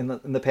 It's in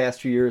the past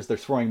few years, they're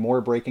throwing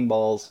more breaking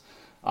balls.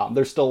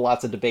 There's still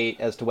lots of debate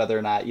as to whether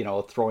or not,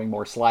 throwing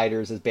more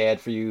sliders is bad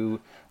for you,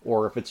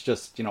 or if it's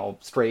just,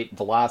 straight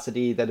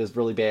velocity that is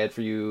really bad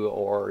for you,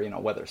 or,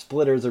 whether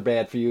splitters are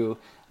bad for you.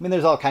 I mean,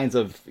 there's all kinds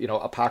of,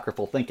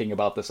 apocryphal thinking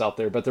about this out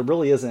there, but there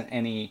really isn't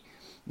any,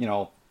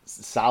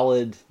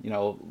 solid,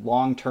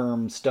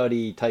 long-term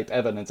study type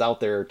evidence out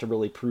there to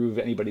really prove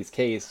anybody's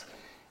case.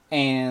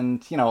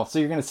 And, so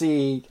you're going to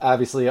see,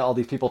 obviously, all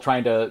these people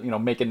trying to,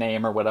 make a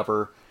name or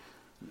whatever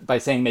by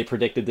saying they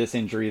predicted this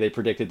injury, they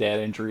predicted that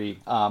injury.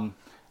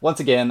 Once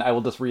again, I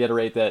will just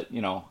reiterate that,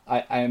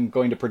 I am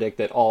going to predict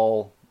that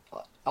all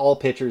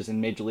pitchers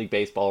in Major League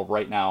Baseball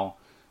right now,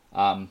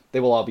 they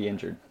will all be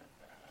injured.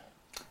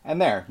 And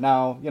there,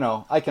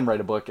 now, I can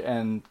write a book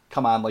and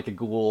come on like a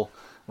ghoul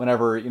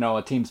whenever,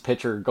 a team's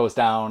pitcher goes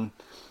down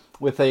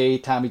with a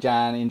Tommy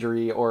John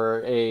injury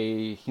or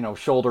a,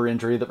 shoulder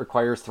injury that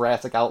requires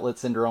thoracic outlet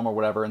syndrome or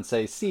whatever, and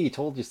say, see,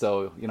 told you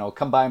so,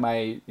 come buy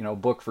my,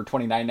 book for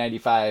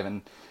 $29.95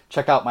 and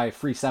check out my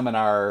free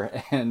seminar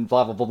and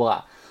blah, blah,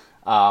 blah,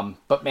 blah.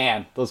 But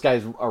man, those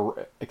guys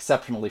are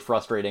exceptionally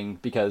frustrating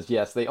because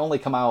yes, they only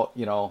come out,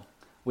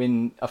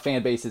 when a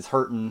fan base is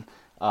hurting,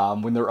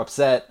 when they're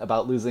upset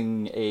about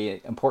losing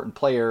a important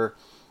player,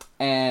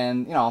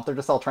 and, they're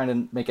just all trying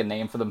to make a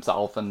name for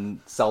themselves and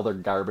sell their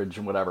garbage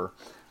and whatever.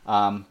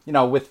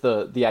 With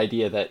the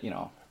idea that,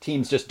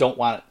 teams just don't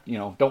want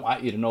you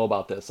to know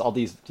about this. All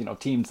these,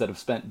 teams that have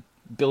spent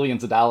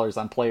billions of dollars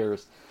on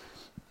players,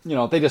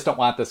 they just don't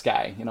want this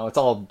guy. It's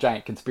all a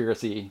giant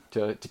conspiracy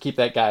to keep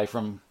that guy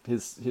from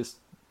his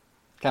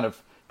kind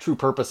of true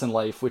purpose in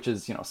life, which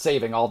is,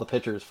 saving all the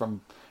pitchers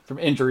from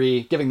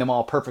injury, giving them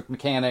all perfect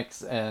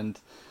mechanics, and,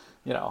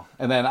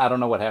 and then I don't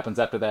know what happens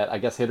after that. I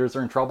guess hitters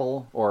are in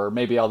trouble, or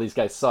maybe all these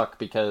guys suck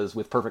because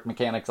with perfect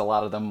mechanics, a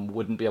lot of them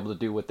wouldn't be able to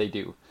do what they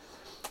do.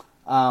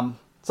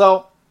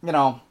 So,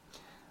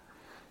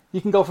 you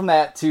can go from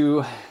that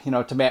to,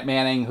 to Matt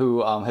Manning,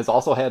 who has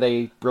also had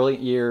a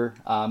brilliant year,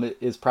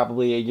 is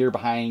probably a year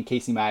behind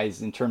Casey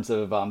Mize in terms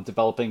of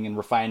developing and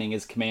refining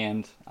his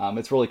command.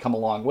 It's really come a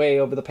long way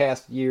over the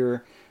past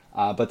year,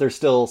 but there's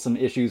still some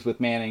issues with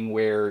Manning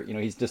where,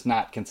 he's just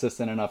not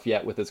consistent enough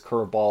yet with his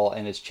curveball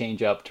and his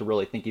changeup to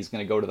really think he's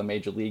going to go to the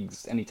major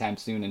leagues anytime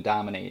soon and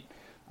dominate.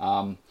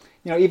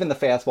 Even the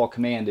fastball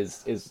command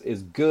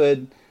is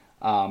good,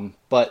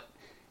 but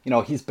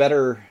he's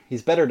better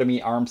to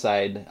me arm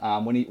side.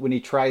 When he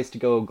tries to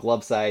go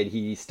glove side,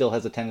 he still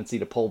has a tendency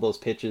to pull those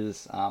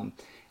pitches. And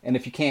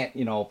if you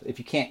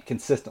can't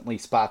consistently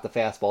spot the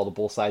fastball to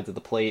both sides of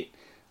the plate,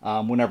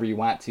 whenever you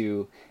want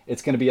to,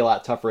 it's going to be a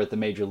lot tougher at the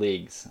major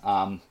leagues.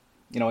 At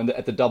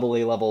the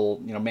AA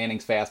level,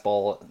 Manning's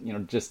fastball,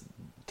 just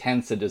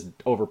tends to just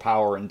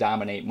overpower and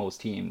dominate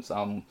most teams.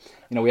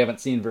 We haven't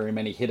seen very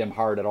many hit him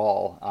hard at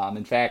all.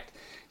 In fact,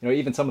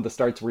 even some of the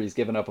starts where he's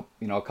given up,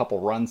 a couple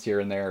runs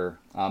here and there,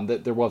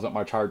 there wasn't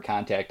much hard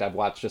contact. I've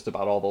watched just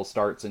about all those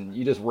starts, and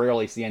you just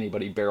rarely see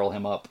anybody barrel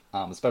him up,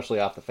 especially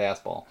off the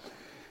fastball.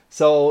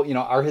 So,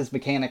 are his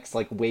mechanics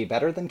like way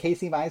better than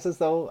Casey Mize's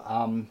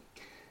though?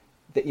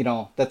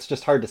 that's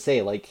just hard to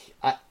say. Like,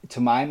 to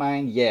my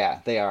mind, yeah,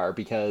 they are,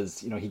 because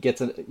he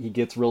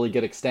gets really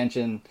good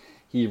extension.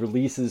 He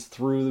releases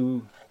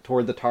through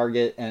toward the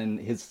target, and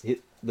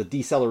the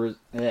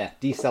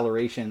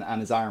deceleration on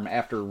his arm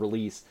after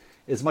release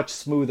is much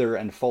smoother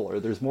and fuller.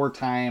 There's more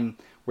time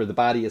where the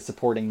body is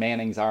supporting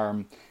Manning's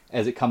arm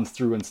as it comes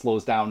through and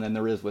slows down than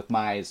there is with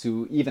Mize,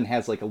 who even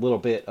has like a little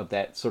bit of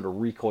that sort of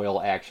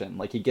recoil action.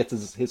 Like, he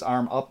gets his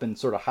arm up and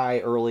sort of high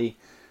early,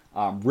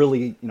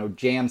 really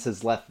jams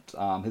his left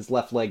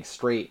leg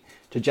straight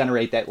to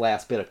generate that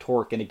last bit of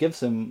torque, and it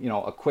gives him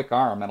a quick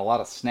arm and a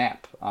lot of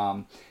snap.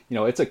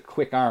 It's a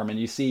quick arm, and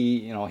you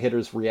see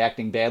hitters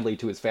reacting badly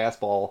to his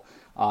fastball,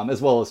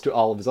 as well as to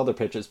all of his other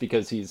pitches,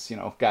 because he's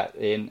got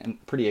a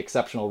pretty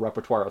exceptional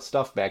repertoire of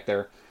stuff back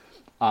there.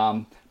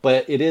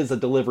 But it is a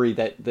delivery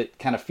that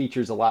kind of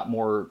features a lot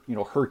more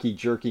herky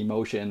jerky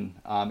motion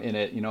in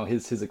it.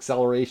 His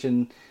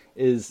acceleration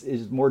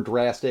is more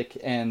drastic,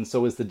 and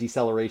so is the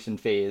deceleration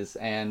phase.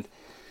 And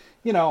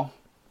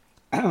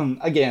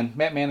again,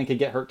 Matt Manning could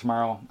get hurt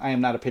tomorrow. I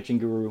am not a pitching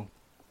guru.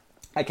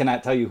 I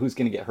cannot tell you who's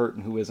going to get hurt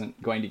and who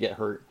isn't going to get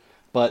hurt.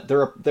 But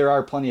there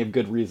are plenty of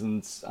good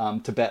reasons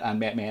to bet on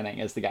Matt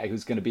Manning as the guy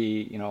who's going to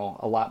be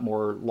a lot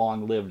more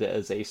long-lived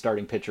as a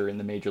starting pitcher in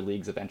the major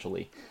leagues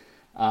eventually.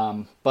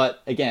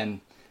 But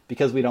again,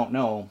 because we don't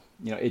know,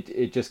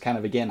 it just kind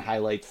of again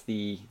highlights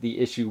the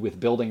issue with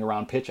building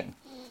around pitching.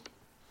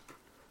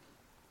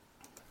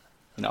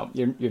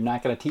 You're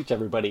not going to teach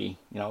everybody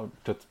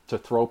to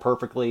throw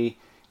perfectly,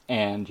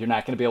 and you're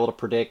not going to be able to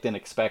predict and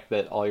expect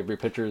that all of your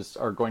pitchers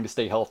are going to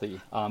stay healthy.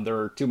 There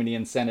are too many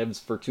incentives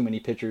for too many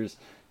pitchers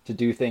to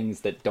do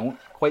things that don't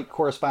quite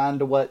correspond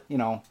to what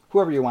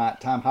whoever you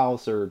want, Tom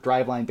House or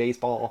Driveline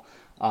Baseball.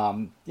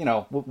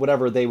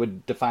 Whatever they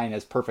would define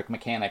as perfect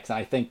mechanics. And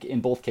I think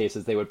in both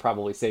cases they would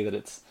probably say that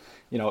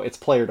it's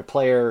player to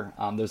player.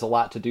 There's a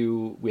lot to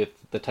do with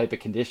the type of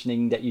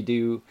conditioning that you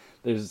do.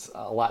 There's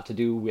a lot to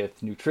do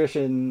with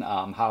nutrition,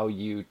 how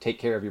you take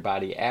care of your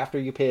body after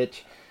you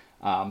pitch.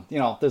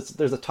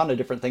 There's a ton of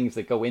different things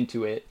that go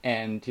into it.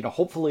 And,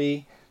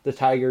 hopefully the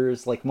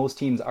Tigers, like most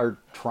teams, are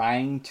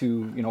trying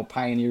to,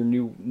 pioneer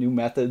new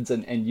methods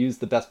and use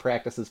the best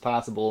practices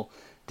possible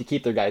to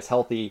keep their guys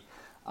healthy.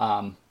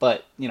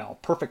 But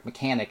perfect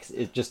mechanics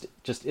is just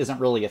isn't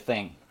really a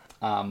thing.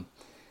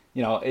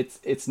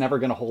 It's never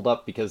going to hold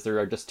up, because there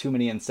are just too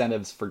many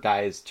incentives for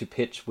guys to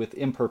pitch with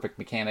imperfect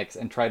mechanics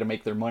and try to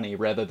make their money,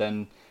 rather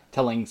than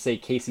telling, say,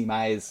 Casey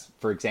Mize,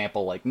 for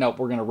example, like, nope,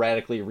 we're going to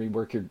radically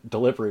rework your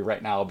delivery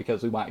right now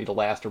because we want you to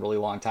last a really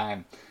long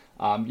time.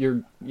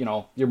 You're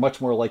much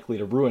more likely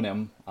to ruin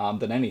him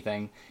than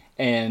anything.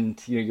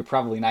 And, you're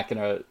probably not going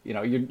to,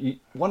 you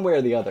one way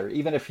or the other,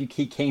 even if he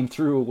came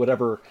through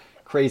whatever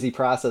crazy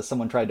process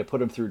someone tried to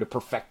put him through to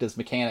perfect his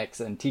mechanics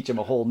and teach him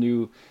a whole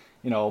new,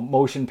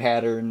 motion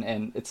pattern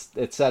and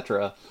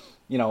etc.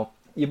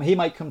 He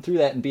might come through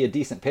that and be a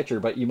decent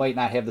pitcher, but you might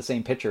not have the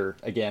same pitcher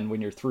again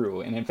when you're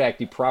through. And in fact,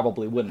 you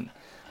probably wouldn't.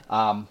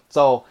 I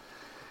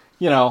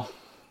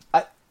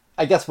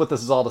guess what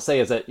this is all to say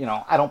is that,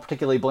 I don't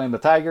particularly blame the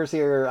Tigers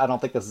here. I don't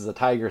think this is a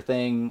Tiger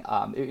thing.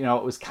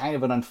 It was kind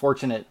of an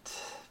unfortunate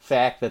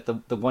fact that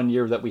the 1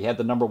 year that we had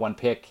the number one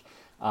pick,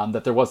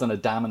 that there wasn't a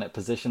dominant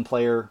position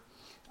player.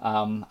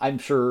 I'm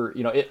sure,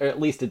 at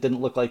least it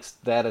didn't look like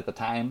that at the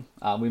time.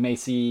 We may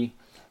see,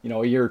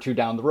 a year or two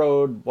down the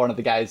road, one of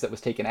the guys that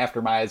was taken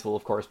after Mize will,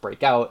 of course,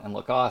 break out and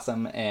look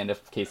awesome. And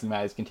if Casey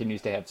Mize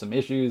continues to have some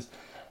issues,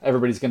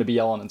 everybody's going to be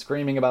yelling and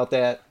screaming about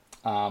that.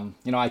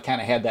 I kind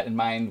of had that in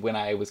mind when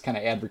I was kind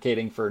of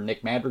advocating for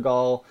Nick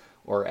Madrigal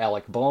or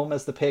Alec Boehm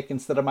as the pick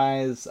instead of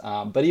Mize.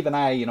 But even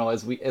I,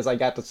 as I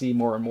got to see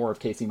more and more of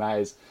Casey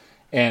Mize,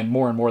 and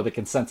more the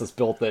consensus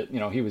built that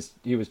he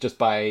was just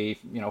by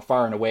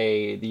far and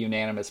away the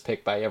unanimous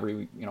pick by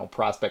every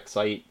prospect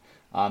site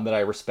that I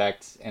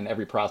respect, and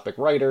every prospect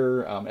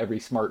writer, every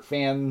smart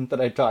fan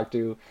that I talked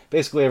to.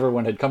 Basically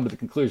everyone had come to the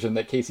conclusion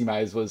that Casey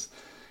Mize was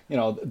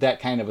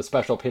that kind of a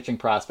special pitching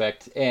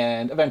prospect.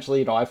 And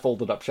eventually I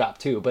folded up shop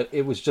too, but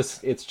it's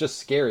just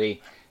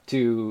scary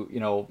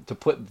to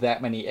put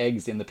that many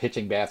eggs in the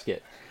pitching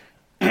basket.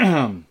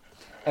 and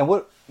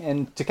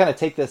to kind of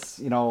take this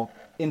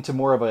into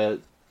more of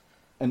an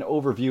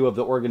overview of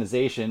the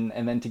organization,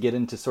 and then to get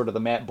into sort of the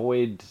Matt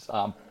Boyd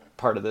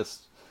part of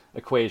this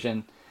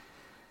equation.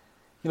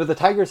 The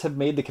Tigers have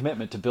made the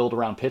commitment to build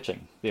around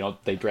pitching.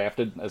 They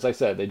drafted, as I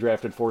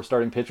said, 4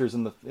 starting pitchers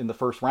in the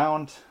first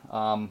round,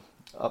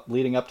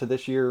 leading up to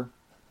this year.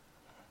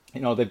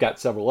 They've got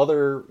several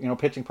other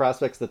pitching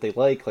prospects that they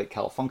like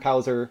Cal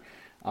Funkhauser.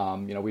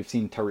 We've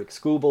seen Tariq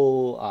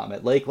Skubal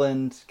at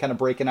Lakeland kind of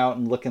breaking out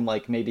and looking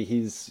like maybe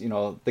he's,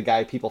 the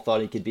guy people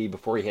thought he could be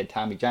before he had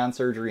Tommy John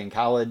surgery in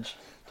college.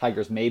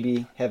 Tigers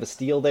maybe have a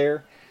steal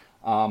there.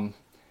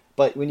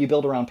 But when you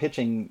build around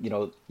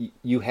pitching,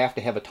 you have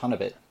to have a ton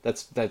of it.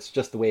 That's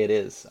just the way it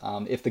is.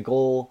 If the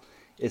goal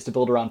is to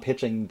build around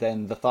pitching,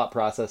 then the thought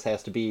process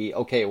has to be,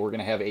 okay, we're going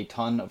to have a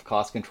ton of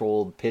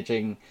cost-controlled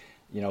pitching.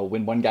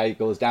 When one guy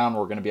goes down,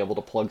 we're going to be able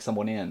to plug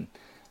someone in.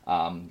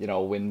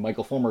 When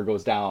Michael Fulmer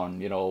goes down,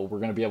 we're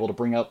going to be able to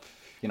bring up,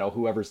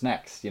 whoever's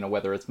next,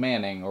 whether it's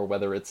Manning or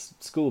whether it's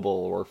Scooble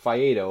or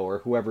Faedo or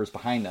whoever's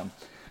behind them.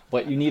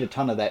 But you need a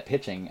ton of that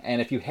pitching.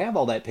 And if you have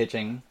all that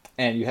pitching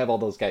and you have all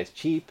those guys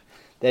cheap,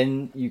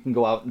 then you can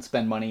go out and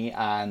spend money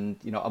on,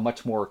 a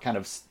much more kind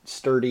of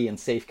sturdy and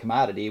safe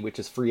commodity, which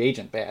is free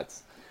agent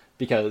bats.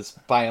 Because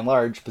by and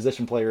large,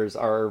 position players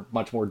are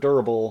much more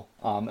durable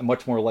and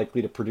much more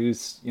likely to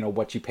produce,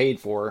 what you paid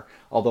for.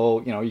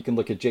 Although, you can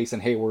look at Jason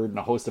Hayward and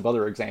a host of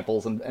other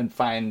examples and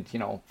find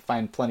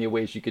plenty of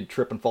ways you could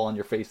trip and fall on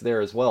your face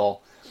there as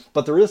well.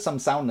 But there is some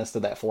soundness to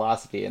that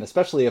philosophy, and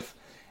especially if,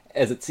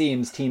 as it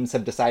seems, teams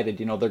have decided,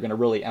 they're going to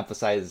really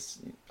emphasize,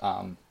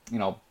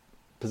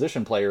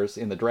 position players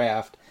in the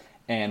draft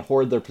and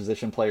hoard their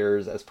position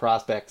players as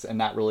prospects and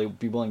not really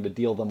be willing to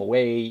deal them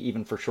away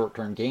even for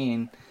short-term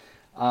gain.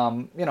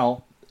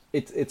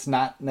 It's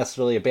not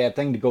necessarily a bad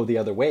thing to go the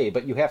other way,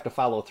 but you have to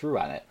follow through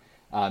on it.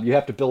 You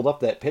have to build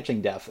up that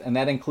pitching depth, and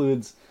that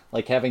includes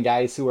like having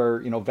guys who are,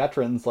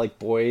 veterans like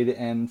Boyd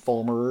and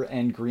Fulmer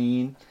and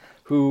Green,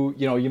 who,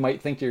 you might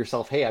think to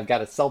yourself, hey, I've got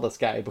to sell this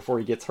guy before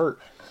he gets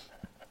hurt.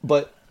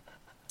 But,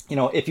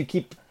 if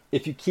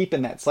you keep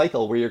in that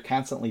cycle where you're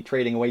constantly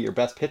trading away your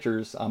best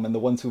pitchers, and the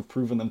ones who've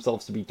proven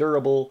themselves to be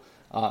durable,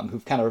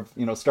 who've kind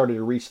of, started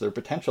to reach their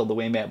potential the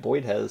way Matt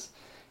Boyd has,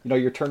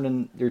 you're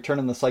turning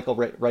the cycle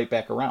right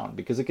back around,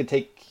 because it could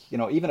take,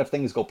 even if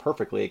things go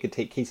perfectly, it could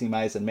take Casey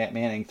Mize and Matt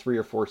Manning 3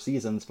 or 4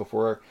 seasons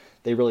before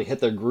they really hit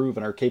their groove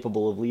and are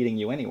capable of leading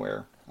you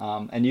anywhere.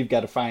 And you've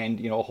got to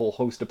find, a whole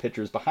host of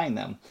pitchers behind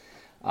them.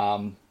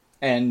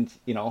 And,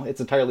 it's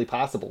entirely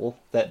possible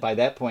that by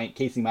that point,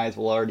 Casey Mize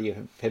will already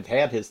have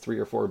had his 3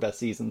 or 4 best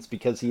seasons,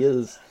 because he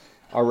is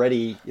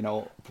already,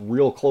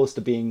 real close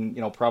to being,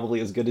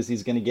 probably as good as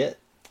he's going to get.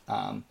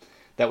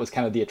 That was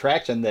kind of the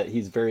attraction, that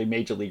he's very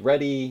major league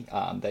ready,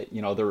 that,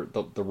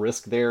 the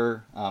risk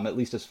there, at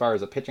least as far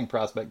as a pitching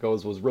prospect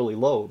goes, was really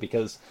low,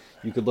 because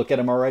you could look at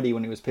him already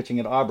when he was pitching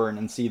at Auburn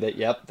and see that,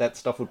 yep, that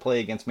stuff would play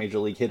against major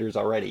league hitters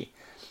already.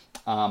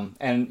 And,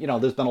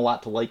 there's been a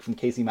lot to like from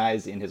Casey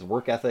Mize in his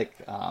work ethic,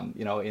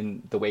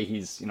 in the way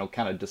he's,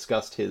 kind of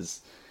discussed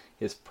his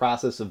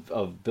process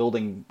of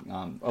building,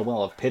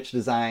 of pitch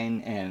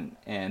design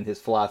and his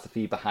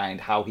philosophy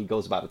behind how he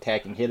goes about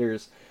attacking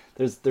hitters.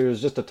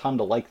 There's just a ton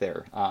to like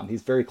there.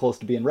 He's very close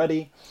to being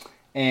ready,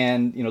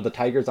 and, the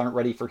Tigers aren't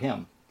ready for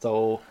him.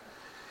 So,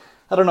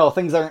 I don't know,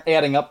 things aren't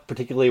adding up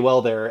particularly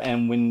well there.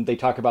 And when they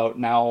talk about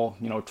now,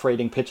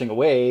 trading pitching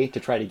away to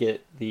try to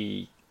get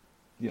the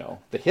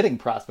hitting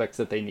prospects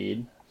that they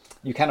need,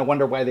 you kind of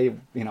wonder why they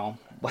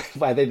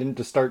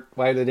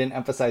didn't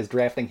emphasize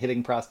drafting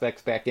hitting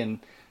prospects back in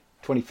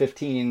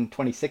 2015,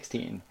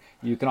 2016.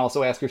 You can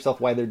also ask yourself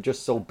why they're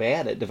just so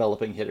bad at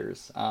developing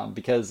hitters,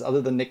 because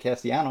other than Nick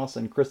Castellanos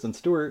and Kristen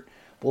Stewart,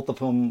 both of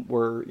whom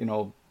were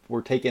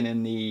taken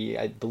in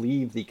I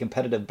believe the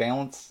competitive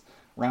balance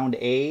round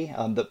A,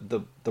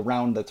 the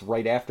round that's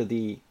right after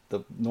the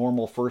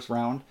normal first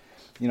round.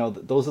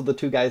 Those are the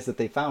 2 guys that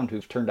they found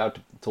who've turned out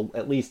to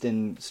at least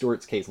in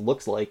Stewart's case,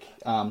 looks like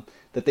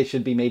that they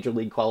should be major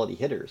league quality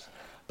hitters.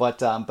 But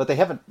they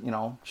haven't,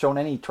 shown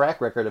any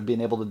track record of being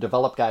able to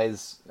develop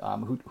guys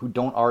who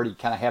don't already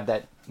kind of have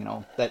that,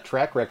 that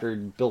track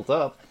record built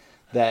up,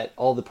 that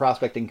all the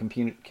prospecting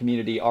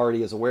community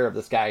already is aware of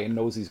this guy and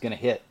knows he's going to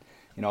hit.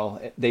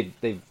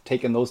 They've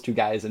taken those 2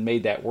 guys and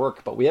made that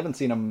work, but we haven't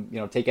seen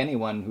them, take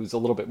anyone who's a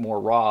little bit more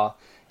raw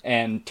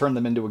and turn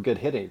them into a good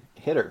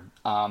hitter.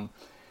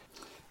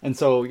 And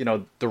so,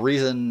 the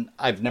reason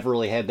I've never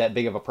really had that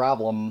big of a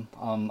problem,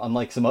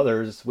 unlike some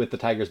others, with the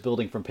Tigers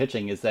building from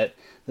pitching, is that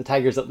the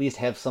Tigers at least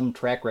have some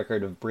track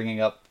record of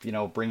bringing up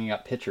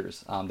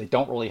pitchers. They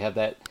don't really have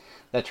that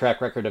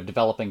track record of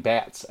developing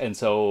bats. And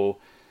so,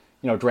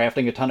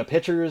 drafting a ton of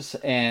pitchers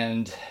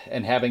and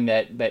having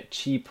that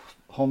cheap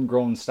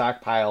homegrown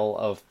stockpile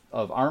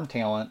of arm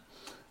talent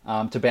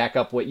to back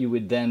up what you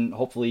would then,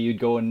 hopefully you'd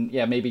go and,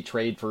 maybe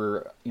trade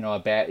for, a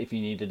bat if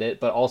you needed it,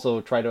 but also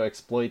try to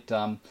exploit,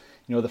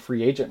 the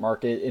free agent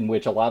market, in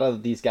which a lot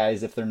of these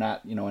guys, if they're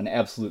not, an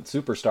absolute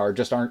superstar,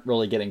 just aren't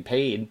really getting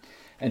paid,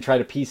 and try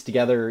to piece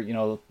together,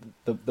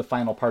 the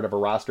final part of a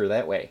roster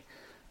that way.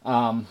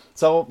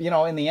 So,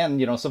 in the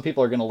end, some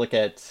people are going to look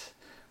at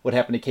what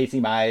happened to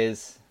Casey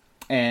Mize,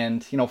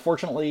 and,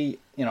 fortunately,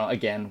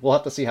 again, we'll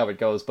have to see how it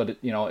goes, but,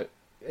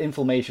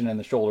 inflammation in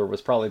the shoulder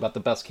was probably about the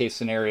best case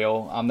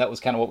scenario. That was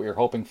kind of what we were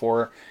hoping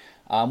for.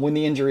 When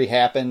the injury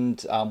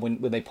happened,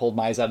 when they pulled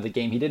Mize out of the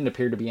game, he didn't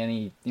appear to be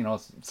any,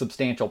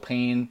 substantial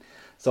pain.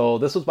 So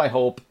this was my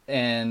hope,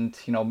 and,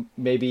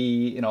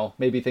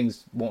 maybe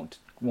things won't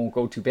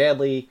go too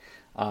badly.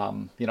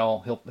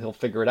 He'll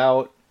figure it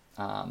out.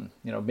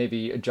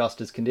 Maybe adjust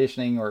his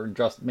conditioning or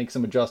make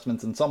some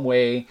adjustments in some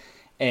way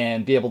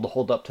and be able to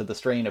hold up to the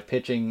strain of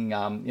pitching,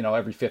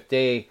 every 5th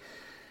day.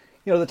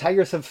 The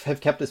Tigers have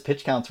kept his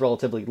pitch counts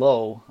relatively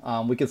low.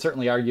 We could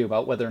certainly argue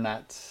about whether or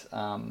not,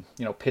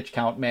 pitch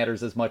count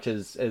matters as much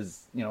as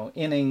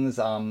innings.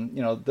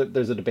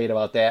 There's a debate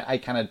about that. I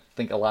kind of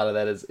think a lot of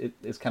that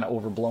is kind of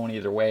overblown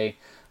either way.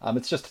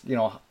 It's just,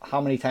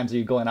 how many times are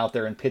you going out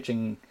there and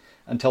pitching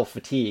until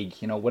fatigue,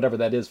 whatever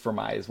that is for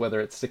Mize,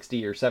 whether it's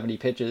 60 or 70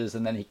 pitches,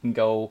 and then he can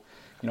go,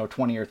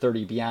 20 or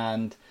 30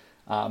 beyond.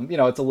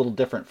 It's a little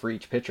different for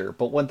each pitcher.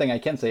 But one thing I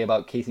can say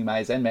about Casey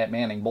Mize and Matt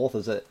Manning both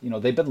is that,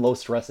 they've been low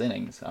stress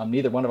innings.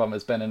 Neither one of them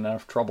has been in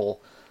enough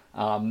trouble,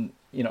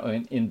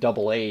 in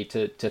Double A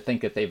to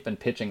think that they've been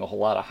pitching a whole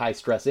lot of high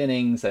stress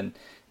innings and,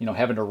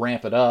 having to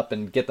ramp it up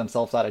and get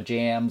themselves out of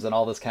jams and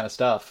all this kind of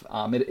stuff.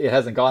 It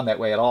hasn't gone that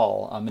way at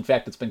all. In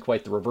fact, it's been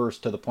quite the reverse,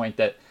 to the point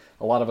that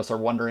a lot of us are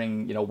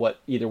wondering,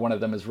 what either one of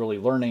them is really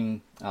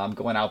learning,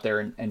 going out there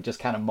and just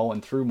kind of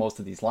mowing through most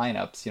of these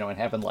lineups, and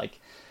having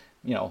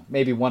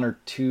maybe one or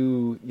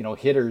two,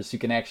 hitters who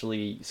can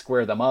actually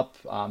square them up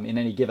in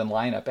any given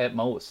lineup at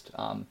most.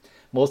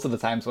 Most of the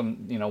times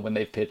when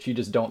they've pitched, you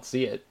just don't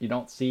see it. You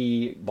don't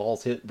see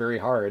balls hit very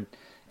hard.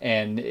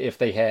 And if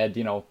they had,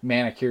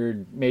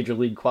 manicured major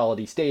league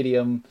quality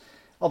stadium,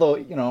 although,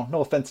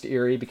 no offense to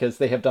Erie, because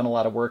they have done a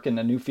lot of work in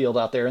a new field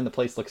out there and the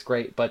place looks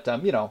great. But,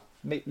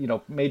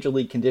 major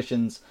league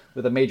conditions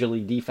with a major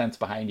league defense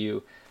behind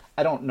you,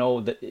 I don't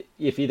know that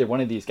if either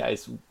one of these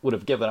guys would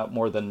have given up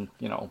more than,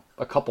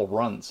 a couple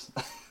runs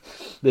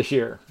this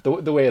year,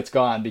 the way it's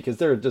gone, because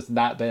there have just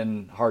not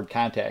been hard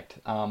contact.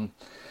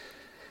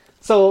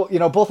 So,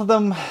 both of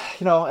them,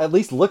 at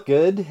least look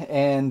good,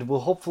 and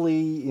will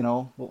hopefully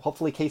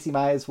Casey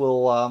Mize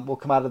will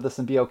come out of this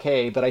and be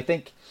okay. But I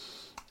think,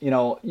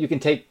 you can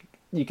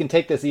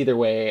take this either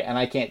way, and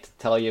I can't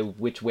tell you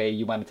which way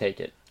you want to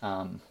take it.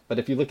 But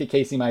if you look at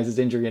Casey Mize's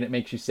injury and it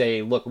makes you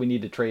say, look, we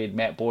need to trade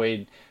Matt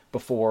Boyd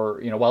before,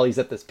 while he's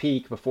at this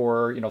peak,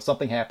 before,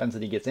 something happens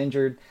and he gets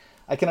injured,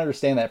 I can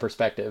understand that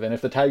perspective. And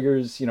if the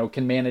Tigers,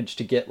 can manage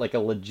to get like a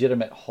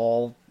legitimate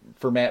haul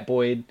for Matt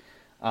Boyd,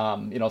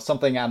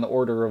 something on the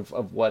order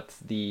of what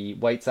the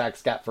White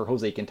Sox got for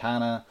Jose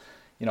Quintana,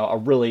 a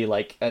really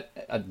like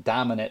a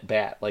dominant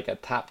bat, like a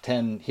top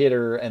 10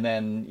 hitter, and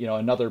then,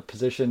 another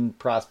position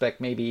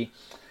prospect, maybe,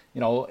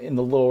 in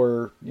the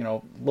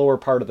lower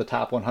part of the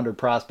top 100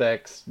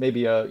 prospects,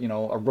 maybe a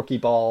rookie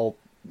ball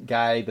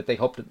guy that they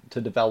hope to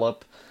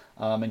develop,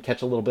 and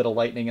catch a little bit of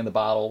lightning in the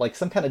bottle, like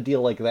some kind of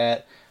deal like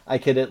that. I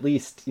could at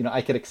least,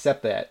 I could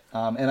accept that.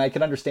 And I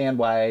can understand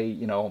why,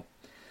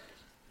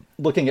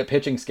 looking at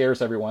pitching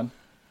scares everyone,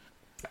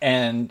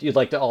 and you'd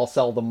like to all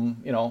sell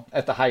them,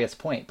 at the highest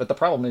point. But the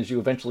problem is you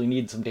eventually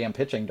need some damn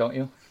pitching, don't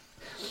you?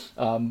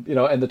 And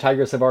the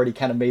Tigers have already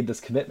kind of made this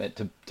commitment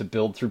to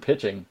build through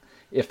pitching.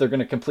 If they're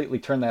going to completely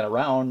turn that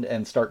around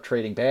and start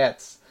trading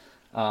bats,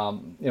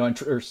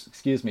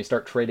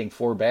 start trading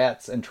 4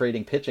 bats and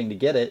trading pitching to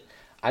get it,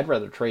 I'd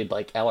rather trade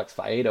like Alex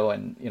Faedo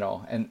and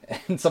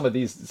some of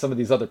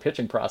these other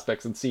pitching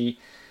prospects and see,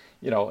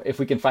 if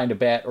we can find a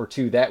bat or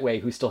two that way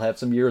who still have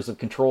some years of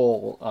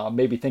control.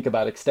 Maybe think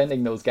about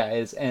extending those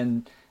guys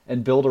and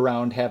build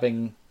around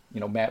having,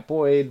 Matt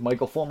Boyd,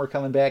 Michael Fulmer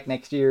coming back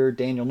next year,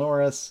 Daniel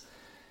Norris,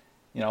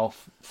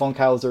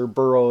 Funkhauser,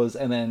 Burrows,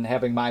 and then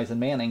having Mize and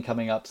Manning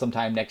coming up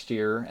sometime next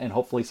year, and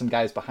hopefully some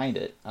guys behind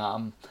it.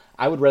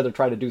 I would rather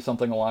try to do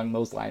something along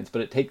those lines,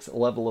 but it takes a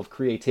level of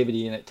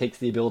creativity, and it takes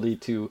the ability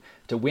to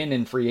win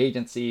in free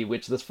agency,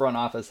 which this front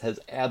office has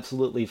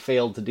absolutely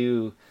failed to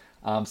do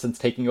since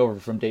taking over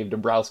from Dave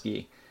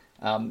Dombrowski.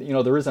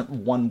 There isn't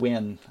one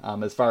win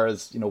as far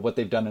as what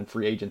they've done in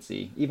free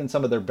agency. Even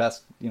some of their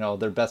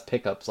best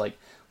pickups, like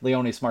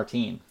Leonis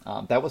Martin,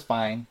 that was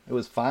fine. It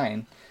was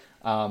fine.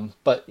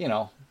 But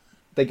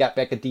they got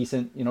back a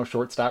decent,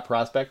 shortstop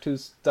prospect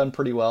who's done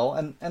pretty well,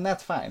 and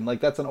that's fine. Like,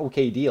 that's an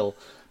okay deal,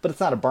 but it's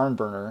not a barn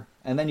burner.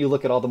 And then you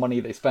look at all the money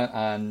they spent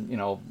on,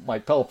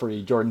 Mike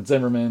Pelfrey, Jordan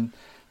Zimmerman,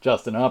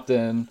 Justin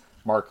Upton,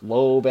 Mark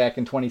Lowe back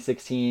in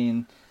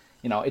 2016.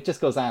 It just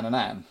goes on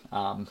and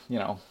on.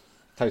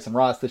 Tyson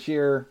Ross this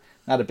year,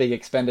 not a big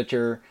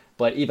expenditure,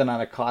 but even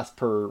on a cost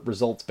per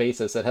results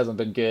basis, it hasn't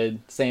been good.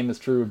 Same is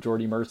true of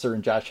Jordy Mercer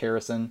and Josh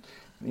Harrison.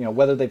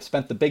 Whether they've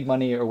spent the big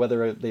money or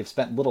whether they've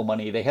spent little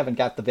money, they haven't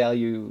got the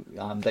value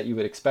that you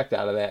would expect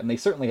out of that. And they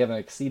certainly haven't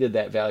exceeded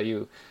that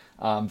value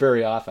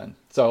very often.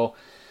 So,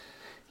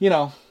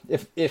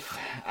 if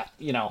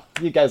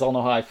you guys all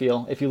know how I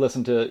feel. If you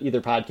listen to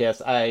either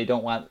podcast, I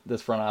don't want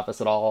this front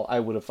office at all. I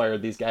would have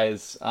fired these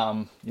guys,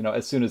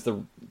 as soon as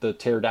the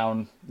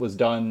teardown was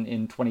done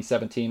in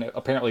 2017.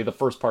 Apparently the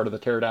first part of the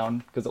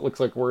teardown, because it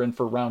looks like we're in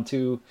for round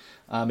 2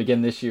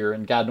 again this year.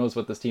 And God knows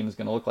what this team is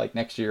going to look like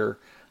next year.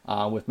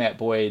 With Matt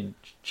Boyd,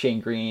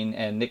 Shane Green,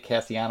 and Nick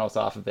Castellanos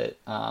off of it.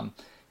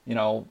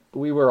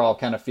 We were all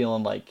kind of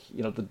feeling like,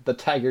 the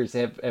Tigers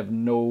have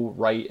no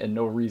right and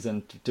no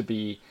reason to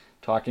be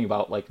talking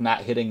about like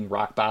not hitting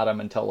rock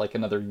bottom until like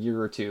another year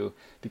or two,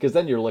 because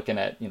then you're looking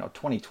at,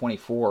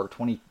 2024,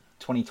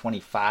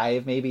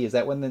 2025 maybe. Is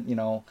that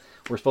when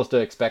we're supposed to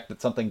expect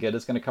that something good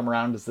is going to come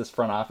around? Does this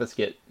front office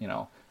get,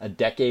 a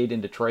decade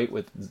in Detroit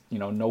with,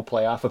 no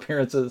playoff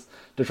appearances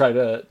to try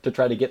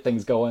to get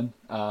things going?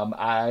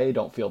 I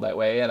don't feel that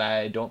way, and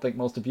I don't think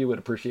most of you would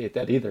appreciate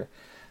that either.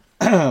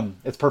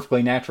 It's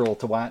perfectly natural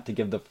to want to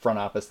give the front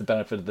office the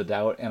benefit of the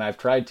doubt, and I've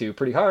tried to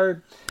pretty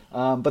hard.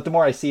 But the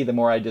more I see, the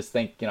more I just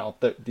think,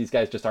 these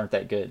guys just aren't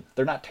that good.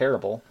 They're not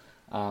terrible.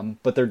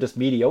 but they're just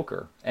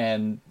mediocre.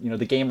 And,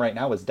 the game right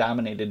now is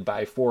dominated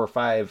by 4 or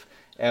 5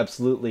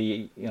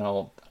 absolutely,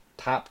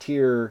 top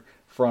tier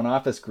front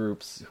office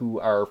groups who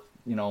are,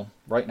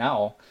 right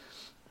now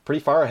pretty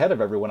far ahead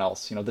of everyone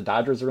else. The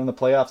Dodgers are in the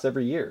playoffs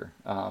every year.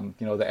 The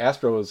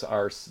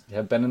Astros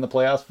have been in the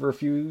playoffs for a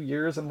few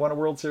years and won a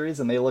World Series,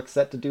 and they look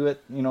set to do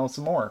it,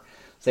 some more.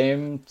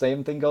 Same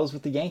thing goes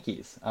with the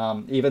Yankees.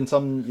 Even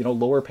some,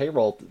 lower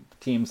payroll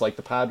teams like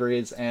the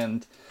Padres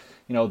and,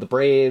 the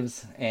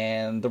Braves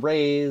and the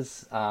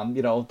Rays,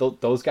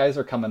 those guys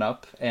are coming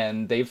up,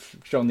 and they've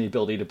shown the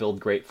ability to build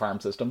great farm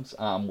systems.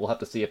 We'll have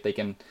to see if they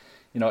can,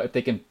 if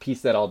they can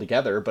piece that all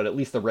together. But at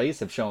least the Rays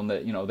have shown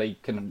that, they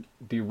can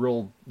be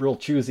real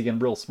choosy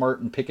and real smart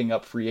in picking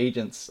up free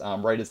agents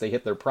right as they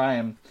hit their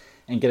prime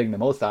and getting the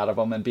most out of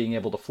them and being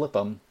able to flip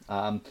them.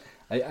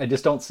 I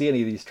just don't see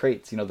any of these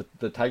traits.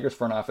 The Tigers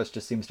front office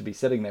just seems to be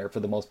sitting there for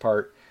the most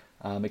part,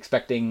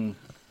 expecting,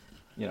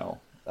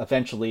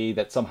 eventually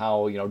that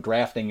somehow,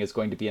 drafting is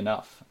going to be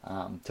enough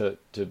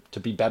to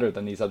be better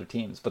than these other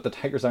teams. But the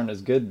Tigers aren't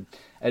as good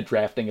at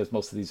drafting as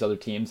most of these other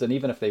teams. And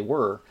even if they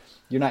were,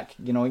 you're not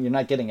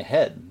getting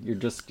ahead. You're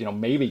just,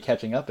 maybe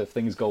catching up if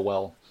things go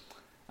well.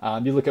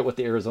 You look at what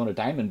the Arizona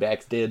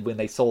Diamondbacks did when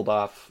they sold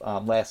off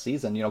last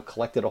season,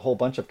 collected a whole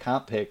bunch of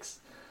comp picks.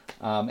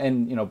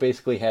 And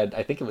basically had,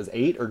 I think it was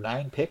 8 or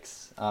 9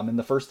 picks in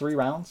the first 3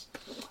 rounds.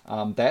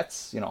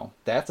 That's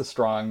a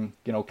strong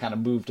kind of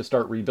move to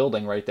start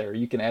rebuilding right there.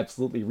 You can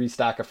absolutely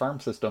restock a farm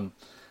system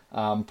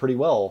pretty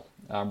well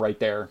right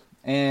there.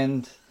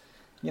 And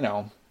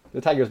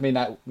the Tigers may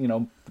not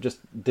just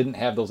didn't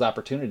have those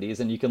opportunities,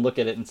 and you can look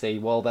at it and say,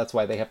 well, that's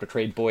why they have to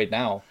trade Boyd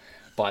now.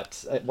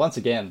 But once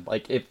again,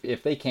 like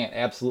if they can't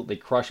absolutely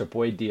crush a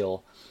Boyd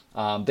deal,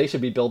 they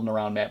should be building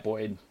around Matt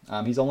Boyd.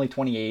 He's only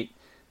 28.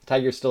 The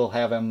Tigers still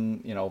have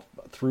him,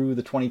 through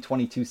the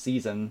 2022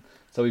 season,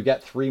 so we've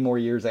got 3 more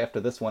years after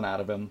this one out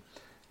of him.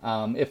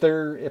 If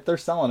they're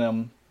selling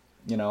him,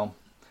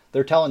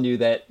 they're telling you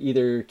that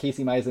either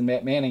Casey Mize and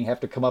Matt Manning have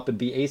to come up and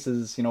be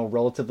aces,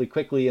 relatively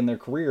quickly in their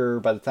career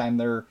by the time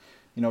they're,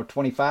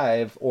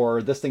 25,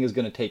 or this thing is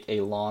going to take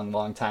a long,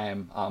 long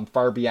time,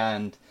 far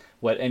beyond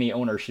what any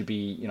owner should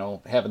be,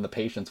 having the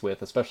patience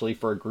with, especially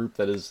for a group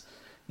that is,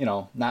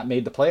 not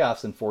made the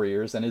playoffs in 4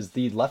 years and is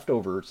the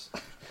leftovers.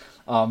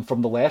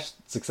 From the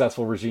last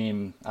successful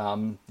regime.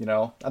 I'm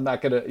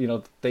not going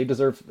to, they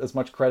deserve as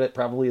much credit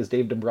probably as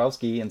Dave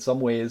Dombrowski in some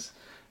ways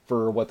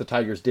for what the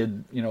Tigers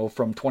did,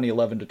 from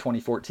 2011 to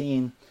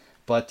 2014.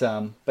 But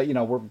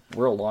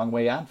we're a long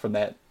way on from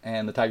that,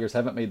 and the Tigers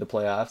haven't made the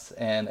playoffs,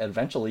 and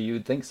eventually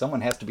you'd think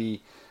someone has to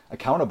be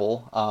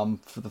accountable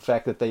for the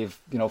fact that they've,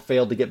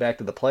 failed to get back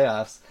to the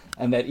playoffs,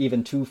 and that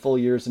even 2 full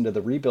years into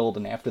the rebuild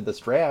and after this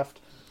draft,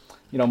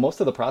 most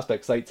of the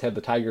prospect sites have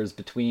the Tigers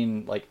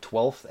between like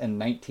 12th and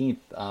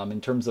 19th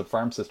in terms of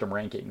farm system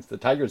rankings. The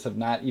Tigers have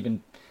not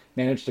even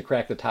managed to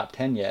crack the top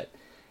 10 yet.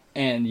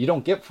 And you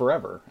don't get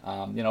forever.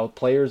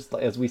 Players,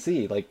 as we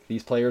see, like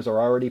these players are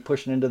already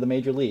pushing into the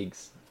major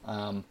leagues.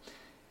 Kyle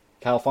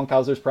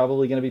Funkhauser's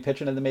probably going to be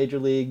pitching in the major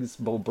leagues.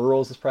 Bo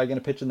Burrows is probably going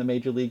to pitch in the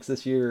major leagues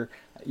this year.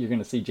 You're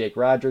going to see Jake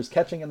Rogers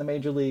catching in the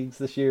major leagues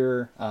this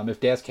year. If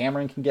Daz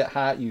Cameron can get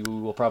hot, you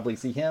will probably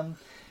see him.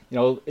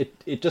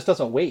 It just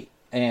doesn't wait.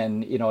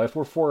 And, if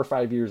we're 4 or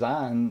 5 years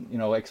on,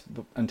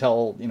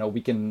 until,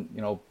 we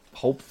can,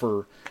 hope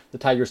for the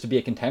Tigers to be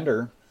a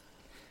contender,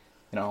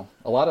 a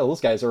lot of those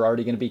guys are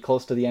already going to be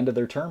close to the end of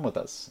their term with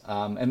us.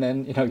 And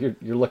then,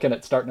 you're looking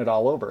at starting it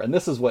all over. And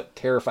this is what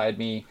terrified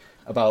me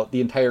about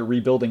the entire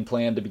rebuilding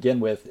plan to begin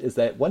with, is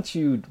that once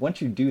you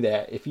do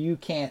that, if you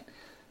can't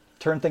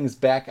turn things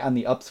back on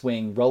the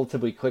upswing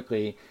relatively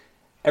quickly,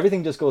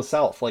 everything just goes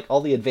south. Like all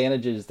the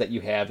advantages that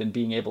you have in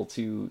being able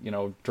to,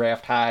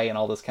 draft high and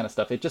all this kind of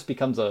stuff, it just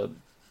becomes the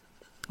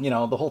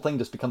whole thing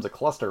just becomes a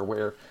cluster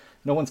where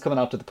no one's coming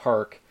out to the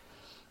park.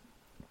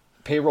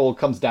 Payroll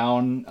comes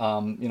down,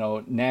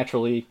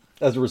 naturally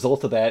as a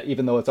result of that,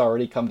 even though it's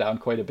already come down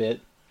quite a bit.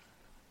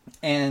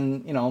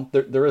 And,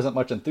 there isn't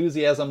much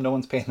enthusiasm. No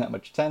one's paying that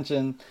much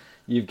attention.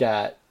 You've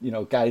got,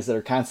 guys that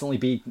are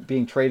constantly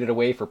being traded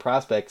away for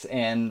prospects.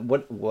 And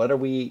what's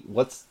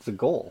the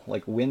goal?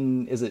 Like,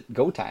 when is it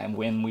go time?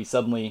 When we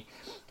suddenly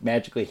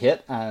magically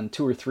hit on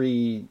 2 or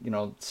 3,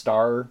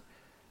 star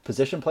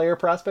position player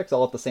prospects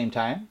all at the same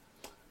time?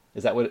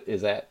 Is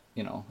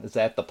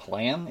that the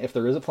plan? If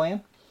there is a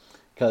plan?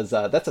 Because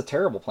that's a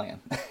terrible plan.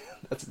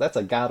 that's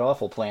a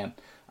god-awful plan.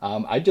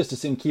 I'd just as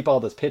soon keep all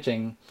this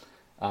pitching,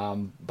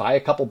 buy a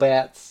couple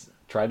bats,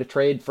 try to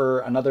trade for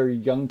another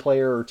young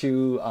player or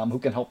 2 who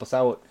can help us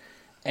out,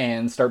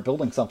 and start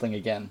building something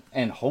again,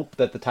 and hope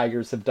that the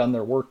Tigers have done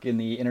their work in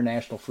the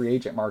international free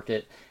agent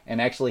market and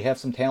actually have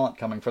some talent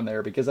coming from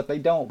there, because if they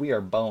don't, we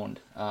are boned.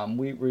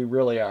 We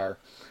really are.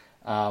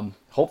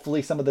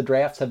 Hopefully some of the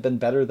drafts have been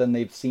better than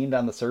they've seemed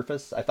on the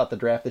surface. I thought the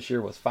draft this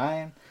year was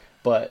fine,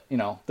 but,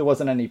 there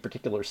wasn't any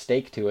particular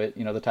stake to it.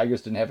 The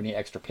Tigers didn't have any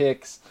extra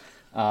picks.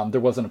 There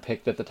wasn't a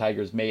pick that the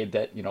Tigers made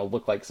that,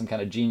 looked like some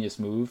kind of genius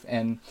move.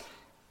 And,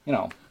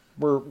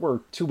 we're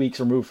 2 weeks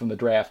removed from the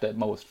draft at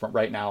most from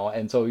right now,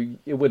 and so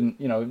it wouldn't,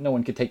 no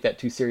one could take that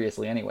too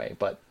seriously anyway.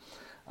 But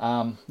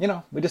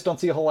we just don't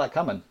see a whole lot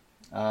coming.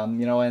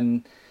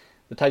 And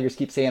the Tigers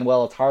keep saying,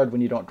 well, it's hard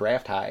when you don't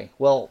draft high.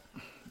 Well,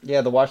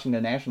 yeah, the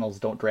Washington Nationals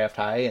don't draft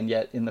high, and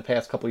yet in the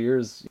past couple of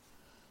years,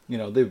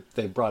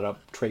 they brought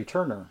up Trey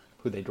Turner,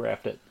 who they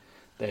drafted.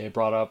 They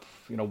brought up,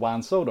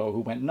 Juan Soto, who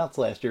went nuts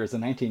last year as a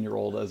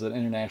 19-year-old as an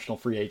international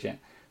free agent.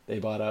 They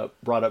brought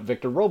up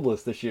Victor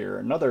Robles this year,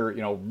 another,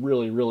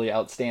 really, really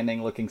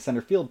outstanding looking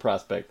center field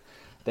prospect.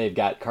 They've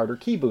got Carter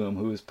Kieboom,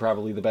 who's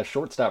probably the best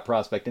shortstop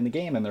prospect in the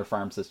game in their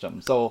farm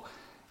system. So,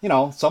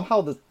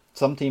 somehow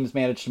some teams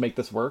managed to make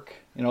this work.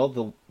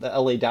 The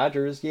LA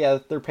Dodgers, yeah,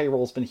 their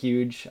payroll's been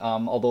huge,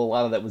 although a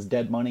lot of that was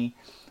dead money.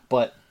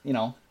 But,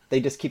 they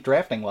just keep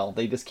drafting well.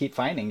 They just keep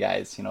finding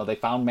guys. They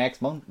found Max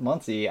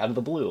Muncy out of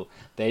the blue.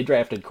 They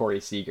drafted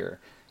Corey Seager.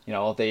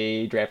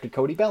 They drafted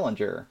Cody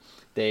Bellinger.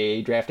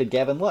 They drafted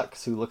Gavin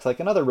Lux, who looks like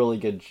another really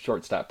good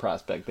shortstop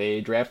prospect.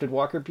 They drafted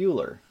Walker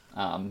Buehler.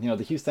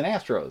 The Houston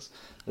Astros.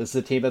 This is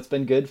a team that's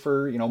been good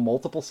for,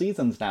 multiple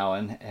seasons now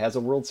and has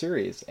a World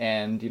Series.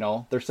 And,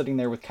 they're sitting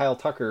there with Kyle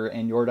Tucker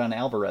and Yordan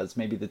Alvarez,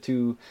 maybe the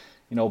two,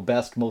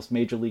 best, most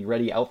major league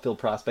ready outfield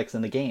prospects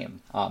in the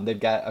game. They've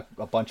got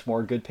a bunch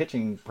more good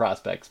pitching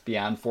prospects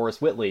beyond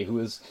Forrest Whitley, who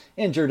is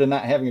injured and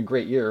not having a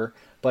great year.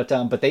 But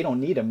they don't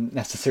need him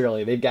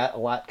necessarily. They've got a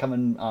lot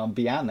coming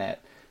beyond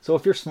that. So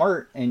if you're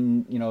smart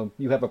and,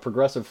 you have a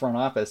progressive front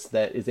office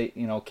that is,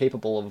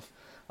 capable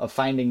of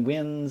finding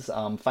wins,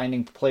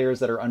 finding players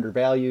that are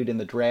undervalued in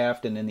the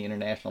draft and in the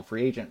international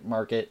free agent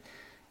market,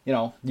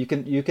 you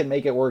can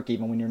make it work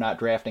even when you're not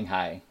drafting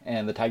high.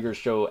 And the Tigers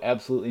show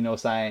absolutely no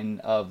sign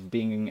of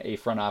being a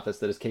front office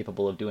that is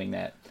capable of doing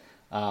that.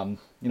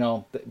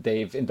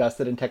 They've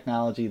invested in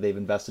technology, they've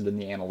invested in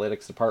the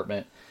analytics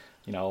department,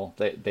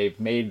 they've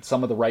made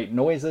some of the right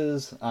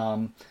noises,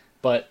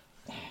 but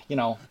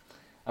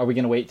are we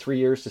going to wait 3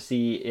 years to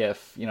see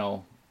if,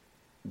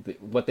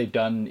 what they've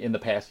done in the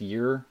past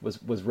year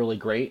was really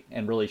great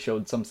and really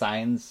showed some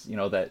signs,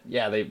 that,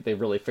 yeah, they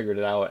really figured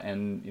it out.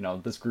 And,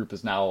 this group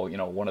is now,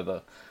 one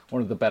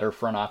of the better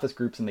front office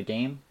groups in the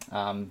game.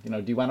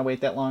 Do you want to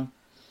wait that long?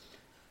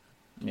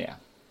 Yeah.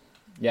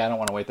 Yeah, I don't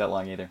want to wait that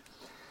long either.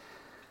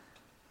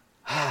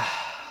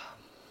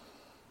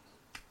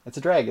 It's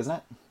a drag, isn't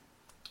it?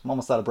 I'm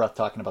almost out of breath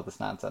talking about this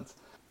nonsense.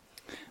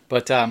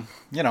 But,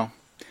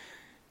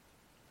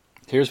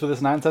 here's where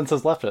this nonsense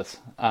has left us.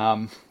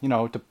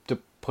 To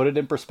put it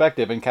in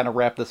perspective and kind of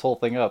wrap this whole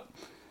thing up.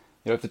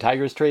 If the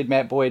Tigers trade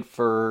Matt Boyd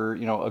for,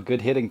 a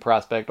good hitting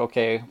prospect,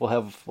 okay, we'll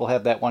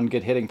have that one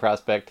good hitting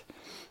prospect.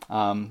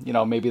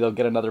 Maybe they'll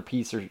get another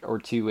piece or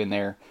two in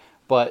there.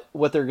 But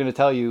what they're going to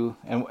tell you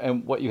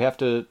and what you have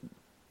to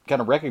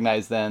kind of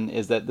recognize then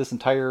is that this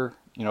entire,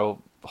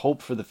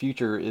 hope for the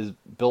future is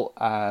built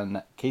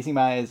on Casey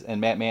Mize and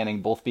Matt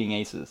Manning both being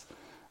aces.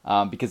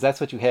 Because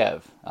that's what you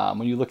have.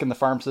 When you look in the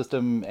farm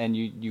system and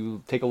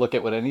you take a look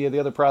at what any of the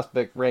other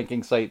prospect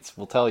ranking sites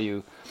will tell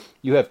you,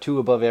 you have two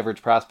above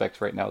average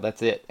prospects right now.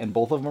 That's it. And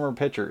both of them are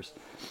pitchers.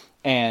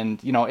 And,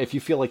 if you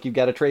feel like you've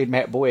got to trade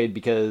Matt Boyd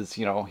because,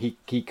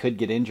 he could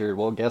get injured,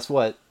 well, guess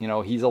what?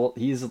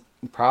 He's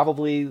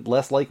probably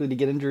less likely to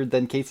get injured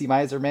than Casey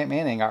Mize or Matt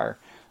Manning are.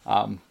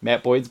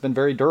 Matt Boyd's been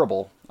very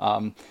durable.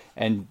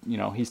 And,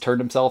 he's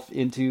turned himself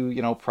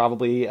into,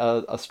 probably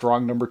a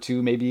strong number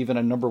two, maybe even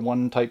a number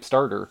one type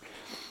starter.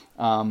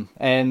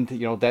 And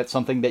that's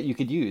something that you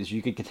could use.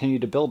 You could continue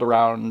to build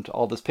around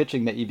all this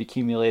pitching that you've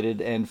accumulated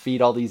and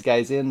feed all these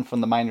guys in from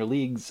the minor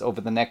leagues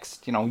over the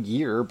next,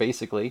 year,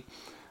 basically.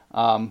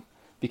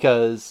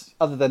 Because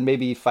other than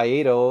maybe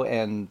Faedo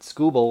and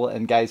Skubal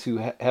and guys who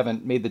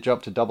haven't made the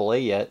jump to Double-A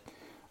yet,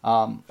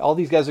 all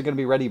these guys are going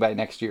to be ready by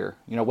next year.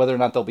 Whether or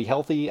not they'll be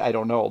healthy, I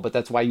don't know, but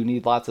that's why you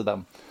need lots of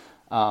them.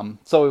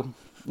 So,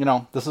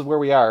 this is where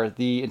we are.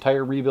 The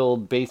entire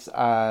rebuild based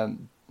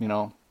on,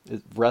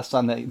 it rests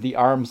on the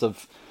arms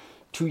of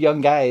two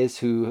young guys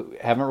who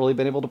haven't really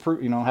been able to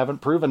prove, haven't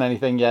proven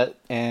anything yet.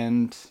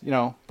 And,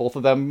 both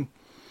of them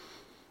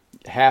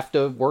have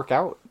to work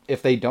out.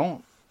 If they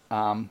don't,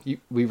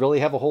 we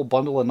really have a whole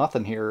bundle of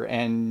nothing here.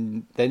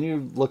 And then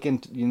you look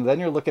into, then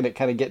you're looking at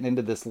kind of getting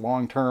into this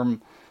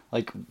long-term,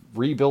 like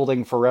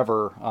rebuilding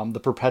forever,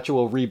 the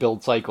perpetual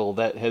rebuild cycle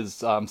that has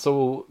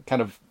so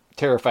kind of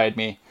terrified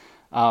me.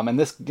 And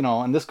this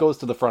goes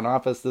to the front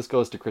office. This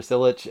goes to Chris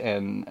Ilitch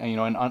and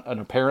an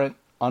apparent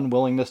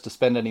unwillingness to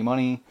spend any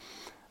money.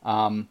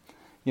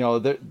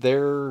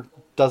 There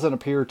doesn't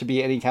appear to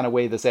be any kind of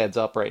way this adds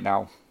up right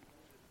now.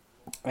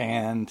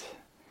 And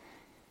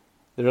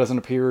there doesn't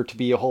appear to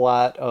be a whole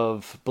lot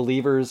of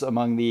believers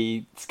among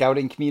the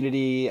scouting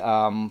community,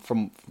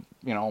 from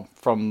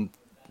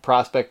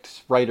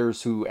prospect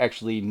writers who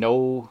actually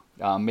know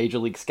major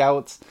league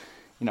scouts.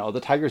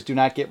 The Tigers do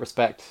not get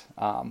respect.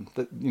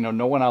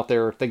 No one out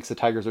there thinks the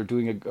Tigers are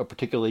doing a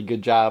particularly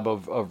good job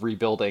of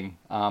rebuilding.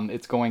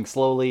 It's going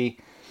slowly.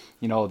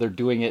 They're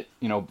doing it,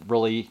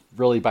 really,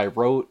 really by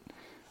rote.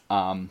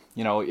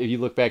 If you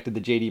look back to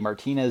the JD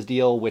Martinez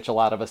deal, which a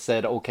lot of us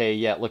said, okay,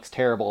 yeah, it looks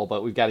terrible,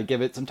 but we've got to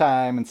give it some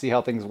time and see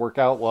how things work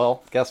out.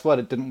 Well, guess what?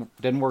 It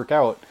didn't work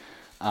out.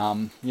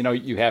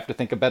 You have to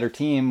think a better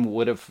team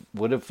would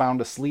have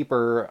found a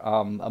sleeper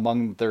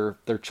among their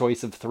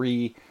choice of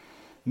 3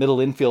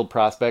 middle infield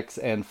prospects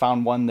and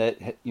found one that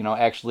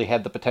actually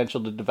had the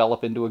potential to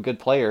develop into a good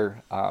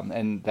player,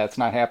 and that's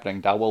not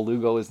happening. Dawel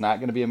Lugo is not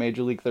going to be a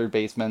major league third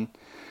baseman.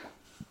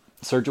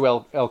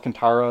 Sergio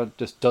Alcantara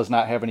just does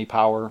not have any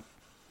power,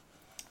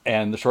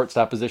 and the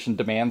shortstop position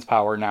demands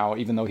power now,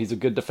 even though he's a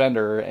good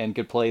defender and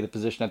could play the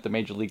position at the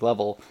major league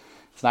level.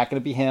 It's not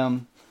going to be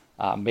him.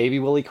 Maybe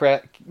Willie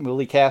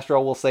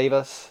Castro will save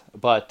us,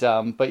 but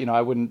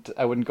I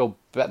wouldn't go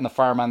betting the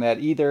farm on that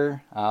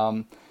either.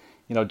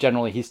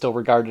 Generally he's still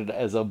regarded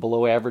as a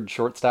below average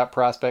shortstop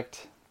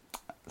prospect.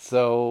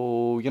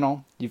 So,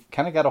 you've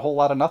kind of got a whole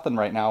lot of nothing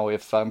right now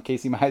if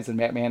Casey Mize and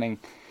Matt Manning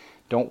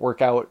don't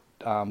work out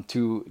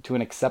to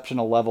an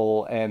exceptional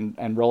level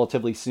and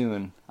relatively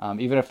soon.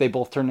 Even if they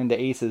both turn into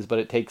aces, but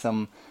it takes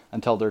them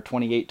until they're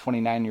 28,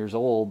 29 years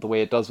old, the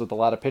way it does with a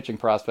lot of pitching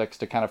prospects,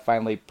 to kind of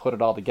finally put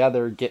it all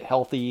together, get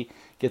healthy,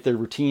 get their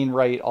routine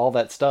right, all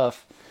that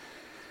stuff.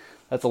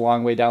 That's a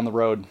long way down the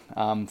road,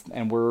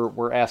 and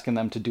we're asking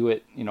them to do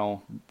it,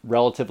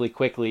 relatively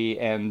quickly,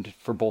 and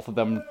for both of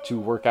them to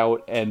work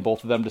out and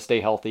both of them to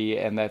stay healthy,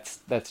 and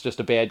that's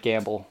just a bad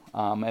gamble.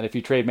 And if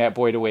you trade Matt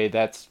Boyd away,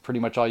 that's pretty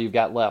much all you've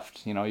got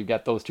left. You've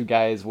got those 2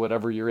 guys,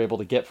 whatever you're able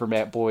to get for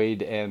Matt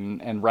Boyd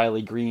and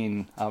Riley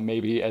Green,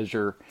 maybe as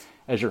your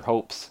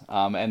hopes,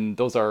 and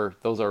those are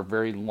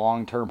very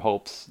long-term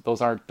hopes.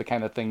 Those aren't the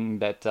kind of thing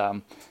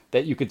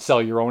that you could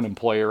sell your own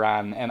employer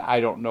on, and I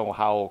don't know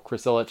how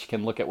Chris Ilitch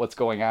can look at what's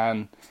going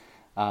on.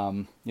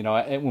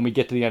 When we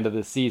get to the end of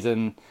the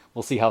season,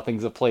 we'll see how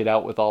things have played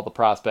out with all the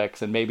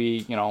prospects, and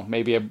maybe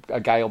a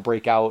guy will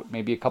break out,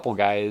 maybe a couple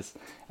guys,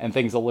 and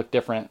things will look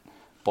different.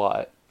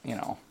 But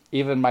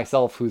even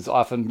myself, who's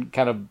often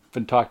kind of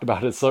been talked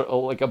about as sort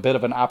of like a bit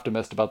of an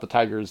optimist about the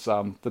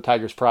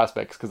Tigers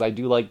prospects, because I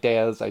do like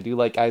Daz, I do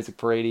like Isaac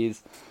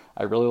Paredes,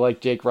 I really like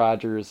Jake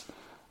Rogers,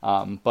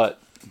 but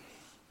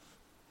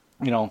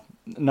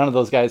none of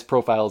those guys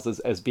profiles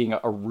as being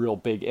a real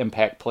big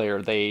impact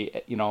player.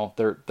 They,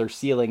 their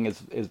ceiling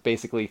is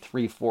basically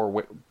 3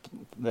 or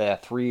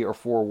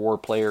 4 WAR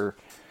player,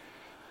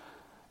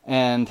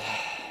 and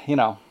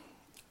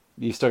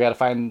you still got to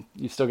find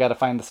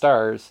the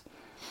stars.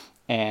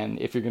 And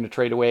if you're going to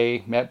trade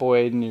away Matt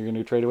Boyd and you're going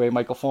to trade away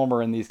Michael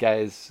Fulmer and these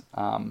guys,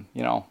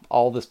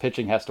 all this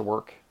pitching has to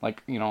work.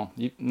 Like,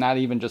 not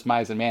even just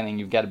Mize and Manning.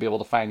 You've got to be able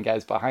to find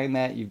guys behind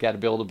that. You've got to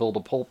be able to build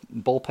a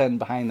bullpen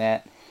behind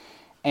that.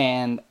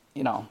 And,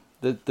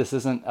 this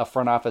isn't a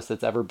front office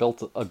that's ever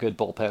built a good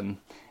bullpen.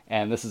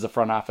 And this is a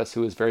front office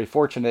who is very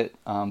fortunate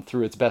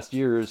through its best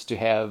years to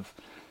have,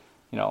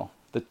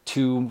 the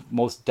 2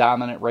 most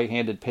dominant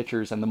right-handed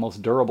pitchers and the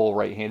most durable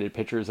right-handed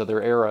pitchers of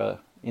their era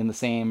in the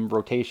same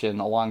rotation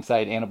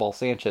alongside Anibal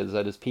Sanchez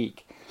at his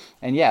peak.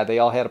 And yeah, they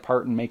all had a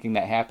part in making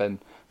that happen,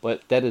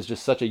 but that is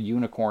just such a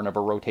unicorn of a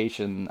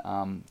rotation.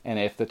 And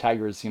if the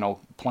Tigers,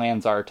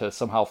 plans are to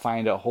somehow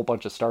find a whole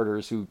bunch of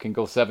starters who can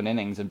go 7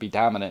 innings and be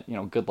dominant,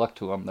 good luck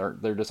to them.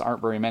 There just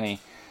aren't very many.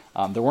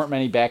 There weren't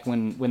many back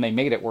when they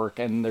made it work,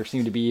 and there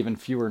seem to be even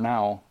fewer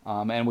now.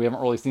 And we haven't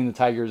really seen the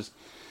Tigers,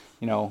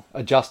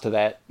 adjust to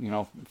that,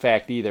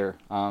 fact either,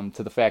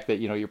 to the fact that,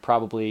 you're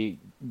probably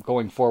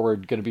going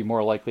forward going to be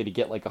more likely to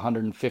get like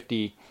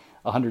 150,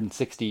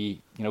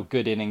 160,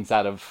 good innings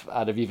out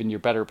of even your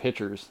better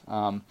pitchers,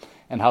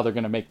 and how they're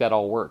going to make that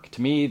all work.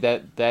 To me,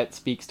 that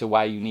speaks to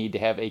why you need to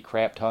have a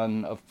crap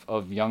ton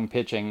of young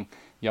pitching,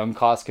 young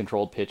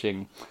cost-controlled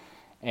pitching,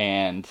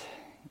 and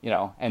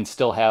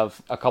still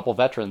have a couple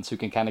veterans who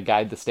can kind of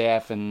guide the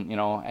staff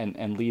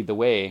and lead the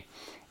way.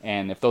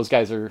 And if those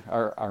guys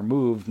are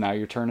moved, now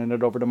you're turning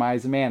it over to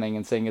Mize and Manning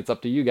and saying it's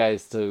up to you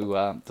guys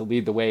to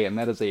lead the way. And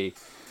that is a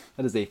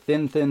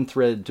thin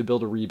thread to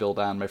build a rebuild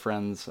on, my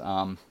friends.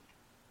 I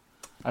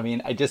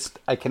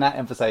cannot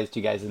emphasize to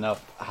you guys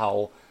enough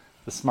how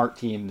the smart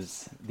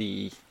teams,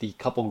 the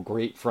couple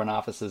great front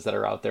offices that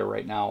are out there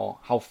right now,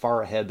 how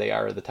far ahead they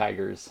are of the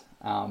Tigers.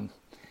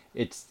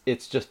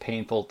 It's just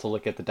painful to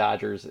look at the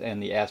Dodgers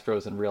and the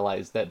Astros and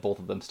realize that both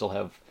of them still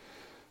have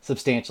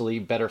substantially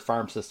better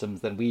farm systems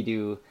than we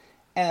do,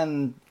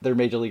 and their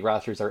major league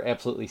rosters are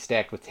absolutely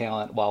stacked with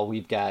talent, while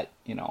we've got,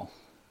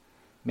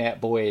 Matt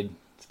Boyd,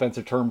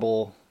 Spencer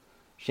Turnbull,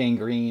 Shane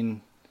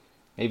Green,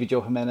 maybe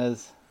Joe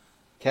Jimenez,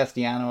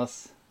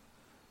 Castellanos,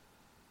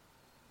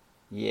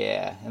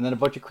 and then a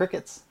bunch of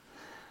crickets.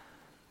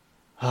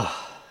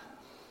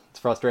 It's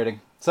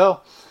frustrating. So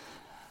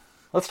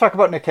let's talk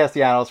about Nick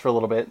Castellanos for a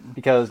little bit,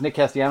 because Nick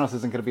Castellanos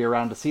isn't going to be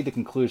around to see the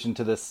conclusion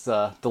to this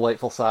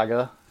delightful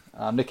saga.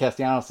 Nick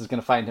Castellanos is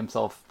going to find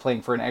himself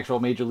playing for an actual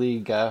Major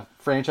League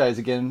franchise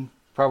again,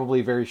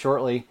 probably very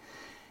shortly.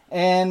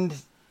 And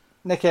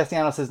Nick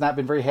Castellanos has not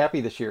been very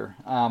happy this year.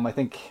 I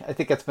think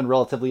that's been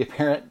relatively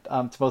apparent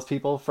to most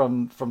people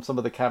from some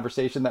of the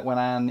conversation that went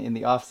on in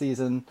the off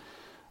season.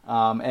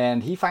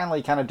 And he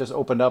finally kind of just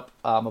opened up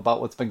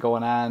about what's been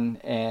going on,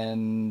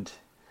 and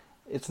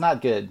it's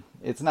not good.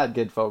 It's not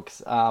good,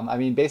 folks. I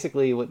mean,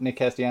 basically, what Nick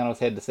Castellanos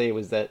had to say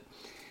was that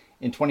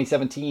in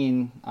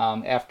 2017,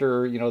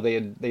 after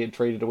they had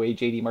traded away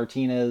J.D.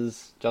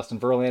 Martinez, Justin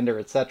Verlander,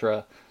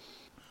 etc.,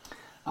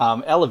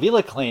 Al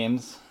Avila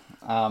claims,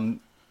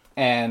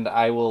 and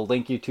I will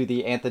link you to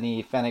the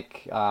Anthony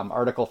Fennick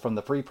article from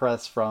the Free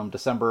Press from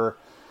December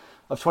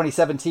of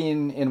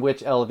 2017, in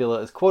which Al Avila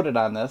is quoted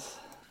on this.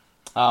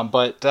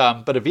 But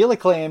Avila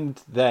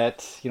claimed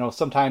that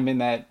sometime in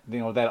that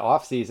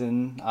off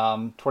season,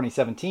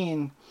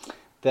 2017,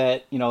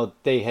 that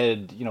they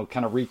had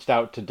kind of reached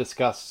out to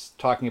discuss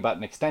talking about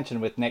an extension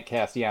with Nick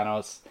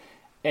Castellanos,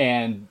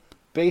 and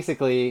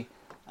basically,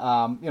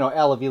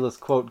 Al Avila's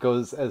quote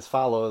goes as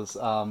follows,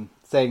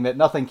 saying that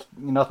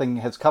nothing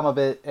has come of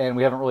it, and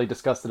we haven't really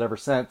discussed it ever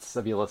since.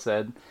 Avila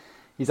said.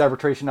 He's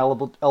arbitration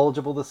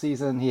eligible this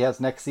season. He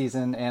has next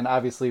season, and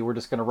obviously we're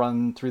just going to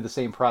run through the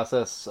same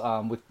process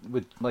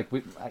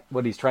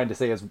what he's trying to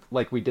say is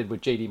like we did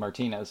with J.D.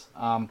 Martinez.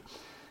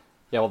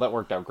 Well, that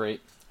worked out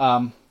great.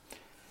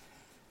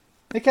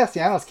 Nick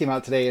Castellanos came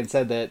out today and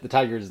said that the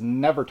Tigers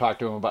never talked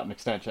to him about an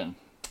extension,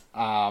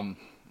 and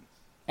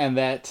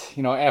that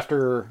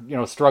after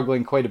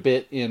struggling quite a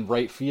bit in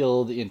right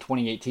field in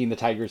 2018, the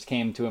Tigers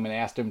came to him and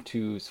asked him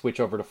to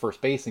switch over to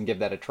first base and give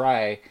that a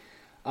try.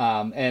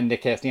 And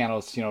Nick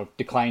Castellanos,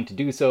 declined to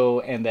do so,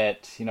 and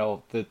that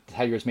the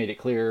Tigers made it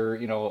clear,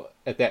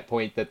 at that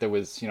point that there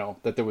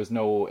was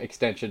no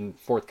extension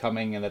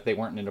forthcoming, and that they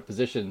weren't in a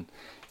position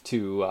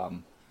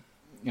to,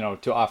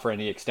 to offer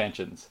any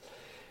extensions.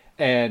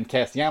 And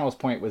Castellanos'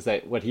 point was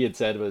that what he had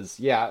said was,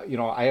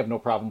 I have no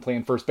problem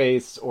playing first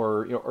base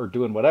or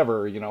doing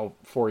whatever,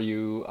 for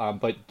you,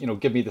 but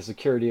give me the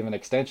security of an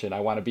extension.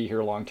 I want to be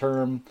here long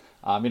term.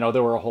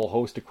 There were a whole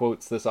host of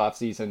quotes this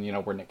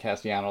offseason, where Nick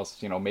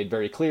Castellanos, made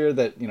very clear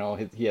that,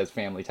 he has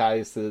family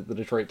ties to the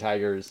Detroit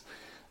Tigers.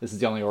 This is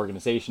the only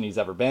organization he's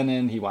ever been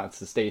in. He wants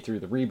to stay through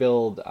the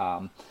rebuild.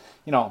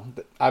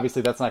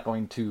 Obviously that's not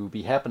going to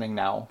be happening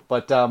now,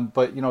 but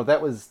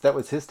that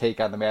was his take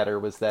on the matter,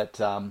 was that,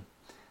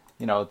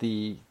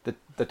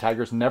 the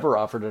Tigers never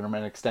offered him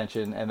an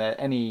extension, and that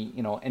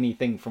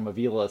anything from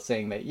Avila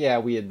saying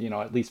that, we had,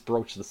 at least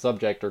broached the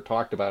subject or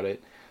talked about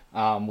it,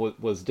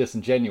 was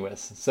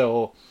disingenuous.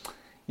 So,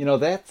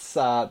 that's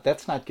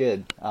not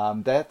good.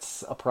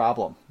 That's a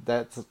problem.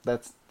 That's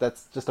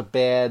just a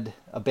bad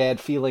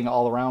feeling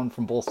all around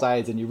from both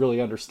sides, and you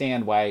really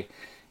understand why,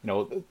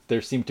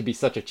 there seemed to be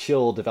such a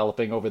chill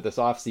developing over this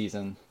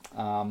offseason.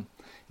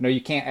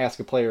 You can't ask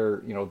a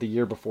player, the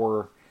year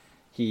before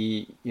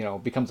he,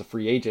 becomes a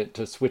free agent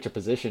to switch a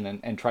position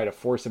and try to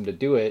force him to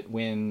do it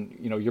when,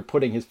 you're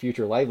putting his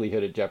future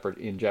livelihood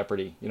in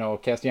jeopardy.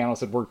 Castellanos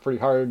had worked pretty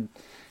hard,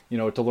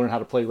 to learn how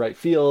to play right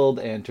field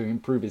and to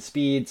improve his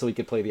speed so he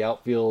could play the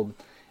outfield.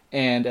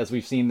 And as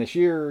we've seen this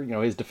year,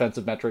 his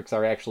defensive metrics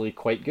are actually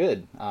quite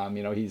good.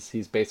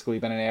 He's basically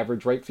been an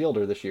average right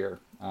fielder this year.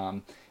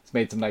 He's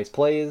made some nice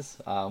plays.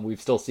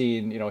 We've still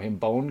seen, him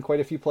bone quite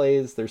a few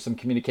plays. There's some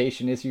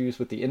communication issues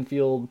with the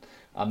infield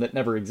that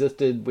never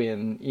existed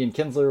when Ian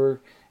Kinsler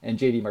and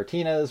J.D.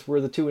 Martinez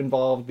were the two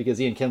involved, because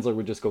Ian Kinsler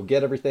would just go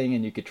get everything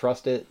and you could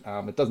trust it.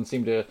 It doesn't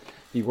seem to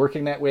be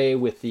working that way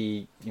with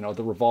the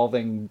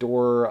revolving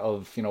door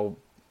of,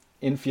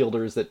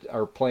 infielders that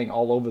are playing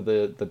all over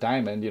the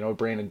diamond.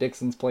 Brandon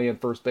Dixon's playing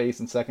first base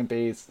and second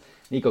base.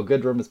 Nico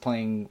Goodrum is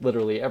playing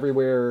literally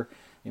everywhere.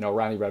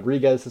 Ronnie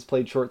Rodriguez has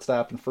played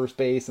shortstop and first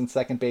base and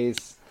second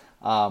base.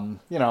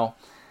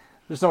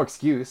 There's no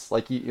excuse.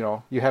 Like,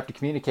 you have to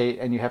communicate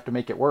and you have to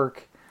make it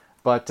work.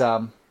 But,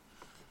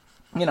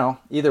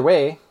 either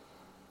way,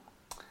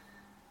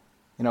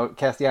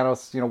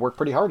 Castellanos, worked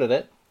pretty hard at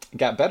it,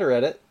 got better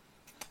at it,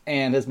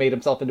 and has made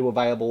himself into a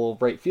viable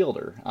right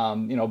fielder.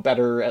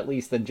 Better at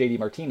least than J.D.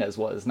 Martinez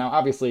was. Now,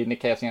 obviously, Nick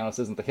Castellanos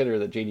isn't the hitter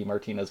that J.D.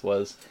 Martinez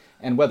was,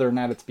 and whether or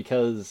not it's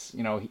because,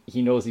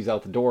 he knows he's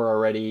out the door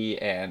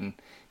already and,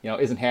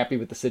 isn't happy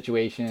with the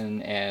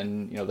situation,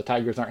 and, the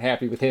Tigers aren't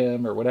happy with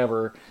him or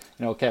whatever,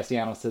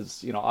 Castellanos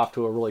is, off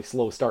to a really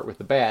slow start with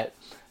the bat.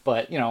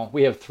 But,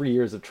 we have 3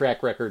 years of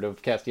track record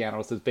of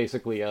Castellanos as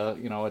basically a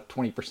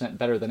 20%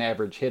 better than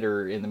average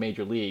hitter in the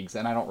major leagues,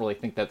 and I don't really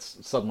think that's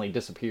suddenly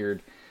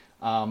disappeared.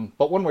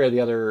 But one way or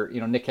the other,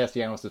 Nick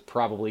Castellanos is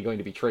probably going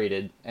to be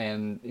traded,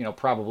 and,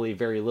 probably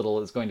very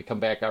little is going to come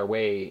back our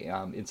way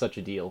in such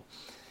a deal.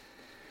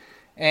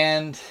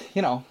 And,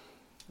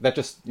 that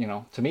just,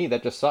 to me,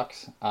 that just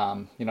sucks.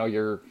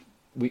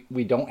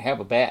 We don't have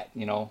a bat,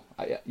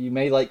 you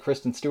may like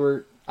Kristen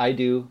Stewart. I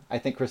do. I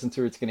think Kristen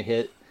Stewart's going to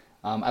hit.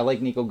 I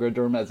like Nico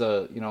Goodrum as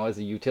a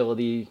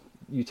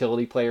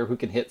utility player who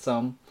can hit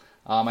some.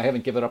 I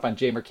haven't given up on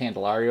Jeimer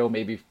Candelario,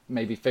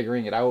 maybe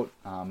figuring it out,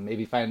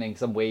 maybe finding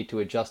some way to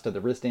adjust to the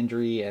wrist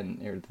injury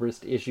or the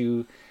wrist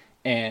issue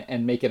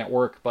and making it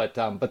work. But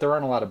there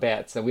aren't a lot of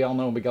bats, and we all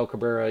know Miguel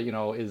Cabrera,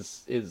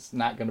 is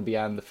not going to be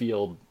on the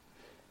field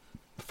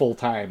full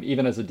time,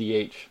 even as a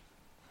DH.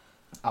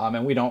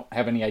 And we don't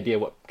have any idea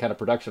what kind of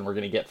production we're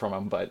going to get from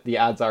him, but the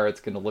odds are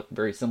it's going to look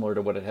very similar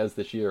to what it has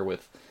this year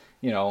with,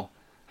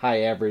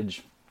 high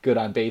average, good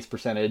on base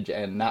percentage,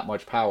 and not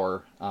much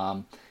power.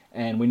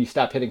 And when you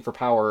stop hitting for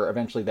power,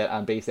 eventually that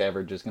on base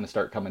average is going to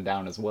start coming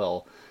down as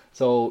well.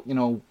 So,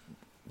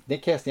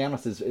 Nick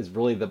Castellanos is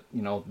really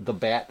the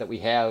bat that we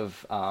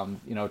have,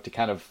 to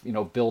kind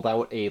of, build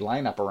out a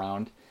lineup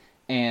around.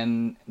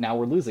 And now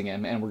we're losing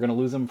him, and we're going to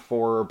lose him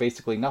for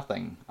basically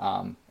nothing.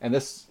 And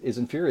this is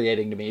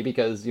infuriating to me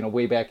because,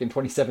 way back in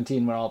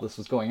 2017 when all this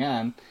was going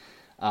on,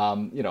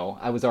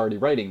 I was already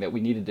writing that we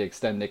needed to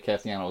extend Nick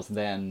Castellanos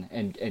then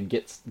and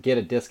get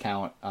a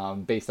discount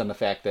based on the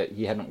fact that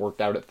he hadn't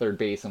worked out at third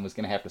base and was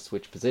going to have to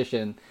switch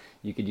position.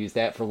 You could use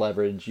that for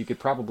leverage. You could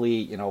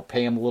probably,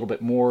 pay him a little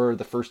bit more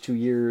the first 2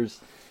 years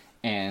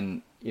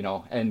and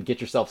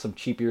get yourself some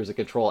cheap years of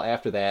control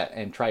after that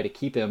and try to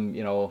keep him,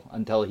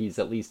 until he's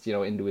at least,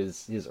 into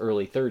his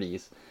early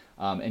 30s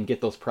and get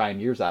those prime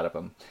years out of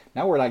him.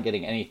 Now we're not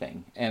getting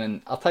anything.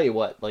 And I'll tell you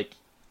what, like,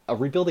 a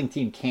rebuilding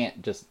team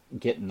can't just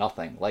get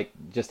nothing. Like,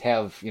 just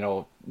have,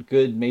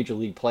 good major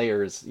league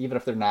players, even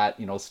if they're not,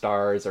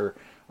 stars or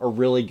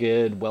really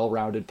good,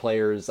 well-rounded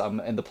players,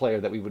 and the player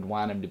that we would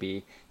want him to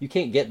be. You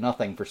can't get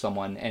nothing for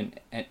someone and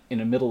in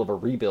the middle of a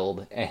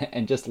rebuild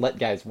and just let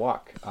guys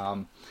walk.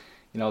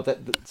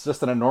 It's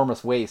just an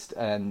enormous waste.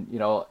 And,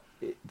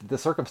 the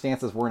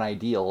circumstances weren't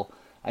ideal.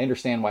 I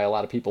understand why a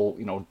lot of people,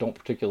 don't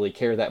particularly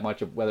care that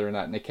much of whether or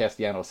not Nick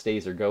Castellanos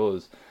stays or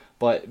goes.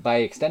 But by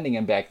extending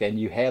him back then,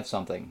 you have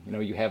something.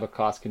 You have a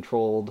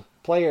cost-controlled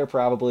player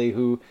probably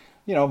who,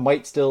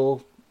 might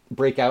still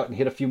break out and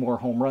hit a few more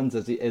home runs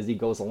as he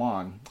goes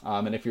along.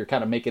 And if you're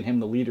kind of making him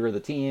the leader of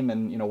the team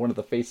and, one of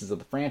the faces of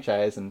the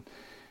franchise and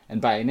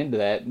buying into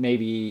that,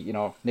 maybe,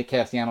 Nick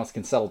Castellanos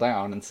can settle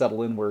down and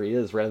settle in where he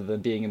is rather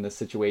than being in this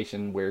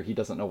situation where he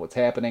doesn't know what's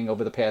happening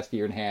over the past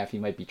year and a half. He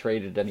might be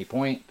traded at any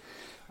point.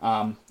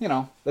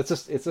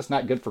 It's just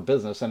not good for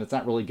business, and it's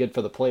not really good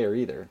for the player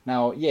either.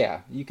 Now,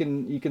 yeah, you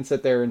can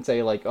sit there and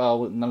say like,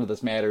 oh, none of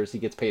this matters. He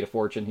gets paid a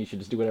fortune. He should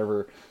just do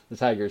whatever the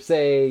Tigers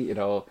say,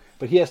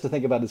 but he has to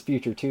think about his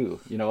future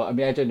too.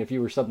 Imagine if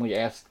you were suddenly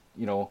asked,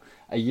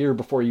 a year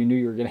before you knew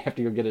you were going to have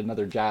to go get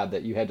another job,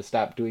 that you had to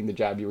stop doing the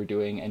job you were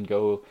doing and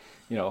go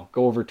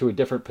over to a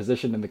different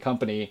position in the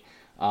company.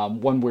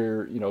 One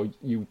where,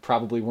 you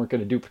probably weren't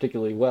going to do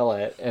particularly well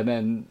at, and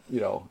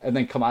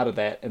then come out of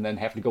that and then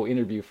have to go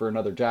interview for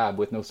another job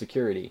with no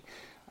security.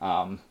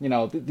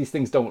 These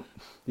things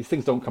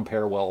don't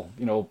compare well.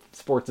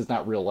 Sports is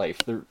not real life.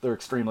 They're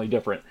extremely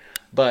different,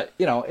 but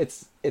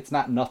it's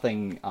not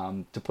nothing,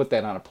 to put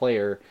that on a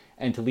player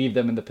and to leave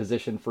them in the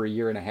position for a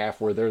year and a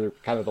half where they're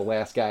kind of the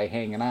last guy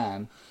hanging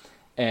on.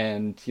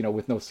 And,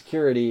 with no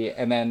security,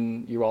 and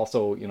then you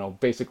also,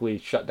 basically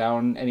shut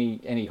down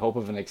any hope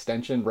of an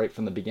extension right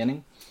from the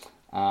beginning.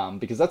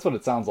 Because that's what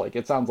it sounds like.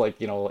 It sounds like,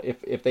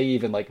 if they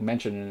even like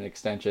mention an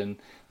extension,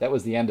 that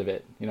was the end of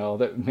it.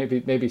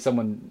 That maybe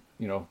someone,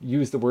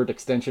 used the word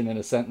extension in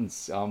a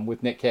sentence,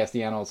 with Nick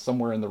Castellanos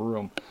somewhere in the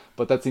room,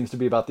 but that seems to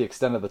be about the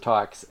extent of the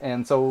talks.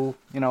 And so,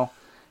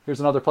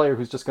 here's another player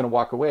who's just going to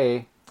walk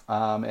away,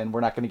 and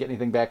we're not going to get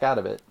anything back out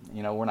of it.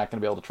 We're not going to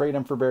be able to trade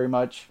him for very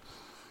much.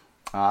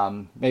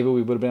 Maybe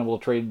we would have been able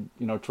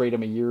to trade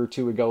him a year or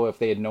two ago if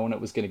they had known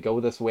it was going to go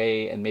this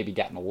way and maybe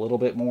gotten a little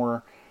bit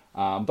more.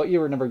 But you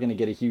were never going to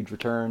get a huge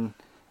return.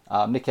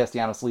 Nick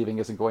Castellanos leaving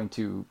isn't going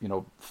to,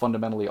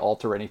 fundamentally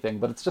alter anything,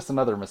 but it's just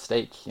another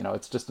mistake.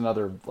 It's just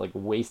another like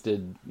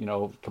wasted,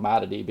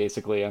 commodity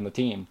basically on the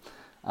team.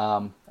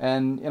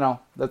 And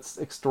that's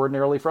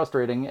extraordinarily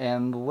frustrating.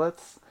 And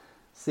let's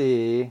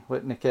see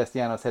what Nick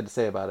Castellanos had to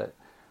say about it.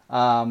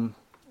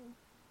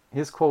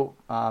 His quote,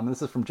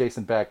 this is from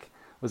Jason Beck,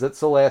 was that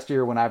so last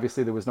year when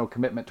obviously there was no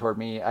commitment toward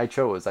me, I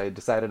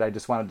decided I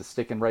just wanted to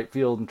stick in right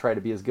field and try to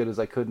be as good as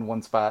I could in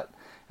one spot.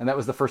 And that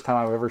was the first time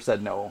I've ever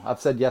said no.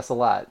 I've said yes a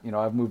lot.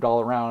 I've moved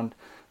all around.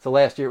 So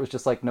last year it was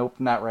just like, nope,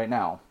 not right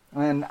now.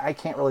 And I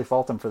can't really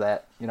fault him for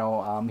that.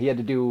 He had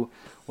to do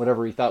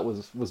whatever he thought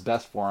was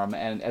best for him.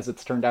 And as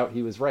it's turned out,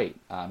 he was right.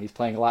 He's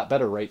playing a lot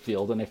better right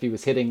field. And if he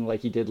was hitting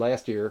like he did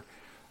last year,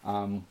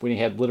 when he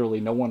had literally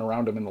no one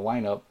around him in the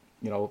lineup,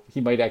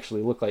 he might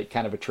actually look like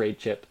kind of a trade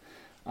chip.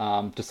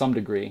 To some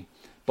degree,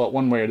 but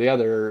one way or the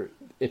other,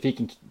 if he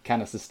can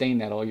kind of sustain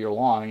that all year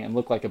long and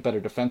look like a better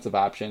defensive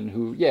option,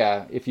 who,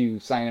 yeah, if you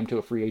sign him to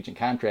a free agent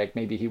contract,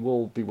 maybe he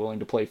will be willing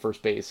to play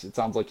first base. It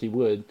sounds like he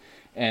would,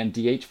 and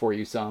DH for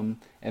you some,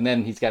 and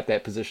then he's got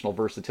that positional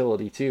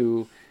versatility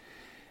too.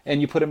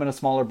 And you put him in a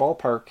smaller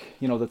ballpark,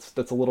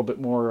 that's a little bit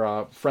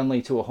more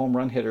friendly to a home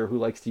run hitter who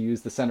likes to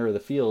use the center of the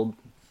field.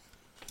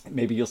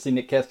 Maybe you'll see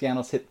Nick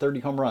Castellanos hit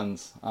 30 home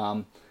runs.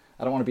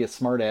 I don't want to be a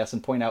smartass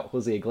and point out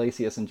Jose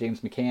Iglesias and James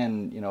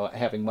McCann,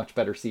 having much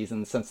better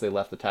seasons since they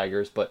left the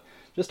Tigers, but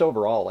just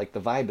overall, like, the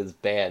vibe is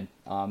bad.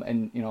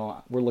 And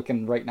we're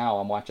looking right now.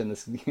 I'm watching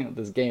this,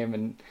 this game,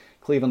 and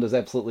Cleveland is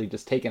absolutely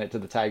just taking it to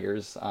the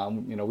Tigers.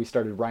 We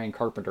started Ryan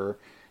Carpenter.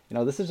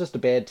 This is just a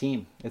bad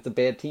team. It's a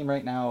bad team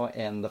right now,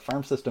 and the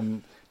farm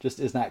system just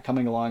is not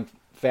coming along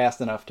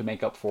fast enough to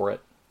make up for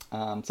it.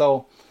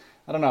 So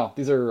I don't know.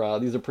 These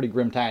are pretty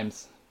grim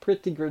times.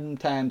 Pretty grim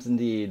times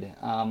indeed.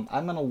 I'm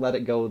gonna let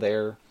it go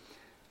there.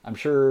 I'm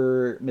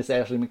sure Miss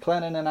Ashley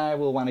McLennan and I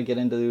will want to get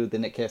into the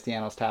Nick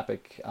Castellanos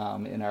topic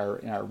in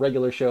our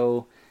regular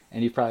show.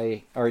 And you've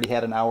probably already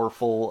had an hour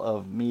full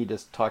of me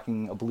just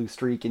talking a blue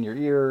streak in your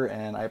ear,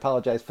 and I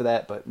apologize for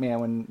that. But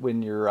man,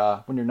 when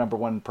your number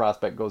one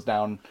prospect goes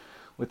down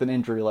with an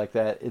injury like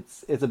that,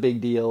 it's a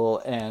big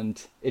deal,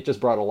 and it just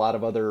brought a lot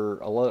of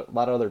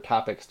other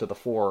topics to the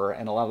fore,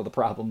 and a lot of the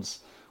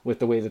problems with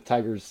the way the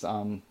Tigers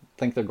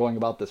think they're going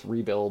about this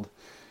rebuild.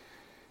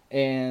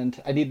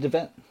 And I needed to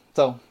vent.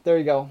 So there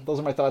you go. Those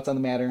are my thoughts on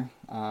the matter.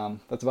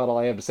 That's about all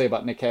I have to say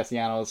about Nick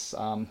Castellanos.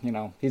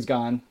 He's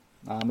gone.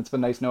 It's been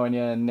nice knowing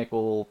you, and Nick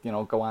will,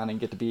 go on and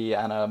get to be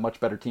on a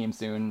much better team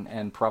soon,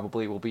 and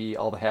probably will be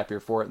all the happier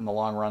for it in the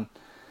long run.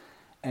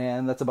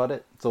 And that's about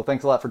it. So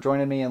thanks a lot for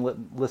joining me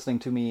and listening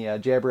to me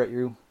jabber at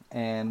you,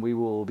 and we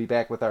will be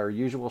back with our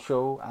usual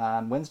show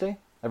on Wednesday.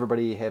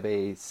 Everybody have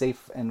a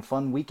safe and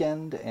fun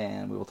weekend,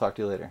 and we will talk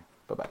to you later.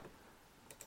 Bye-bye.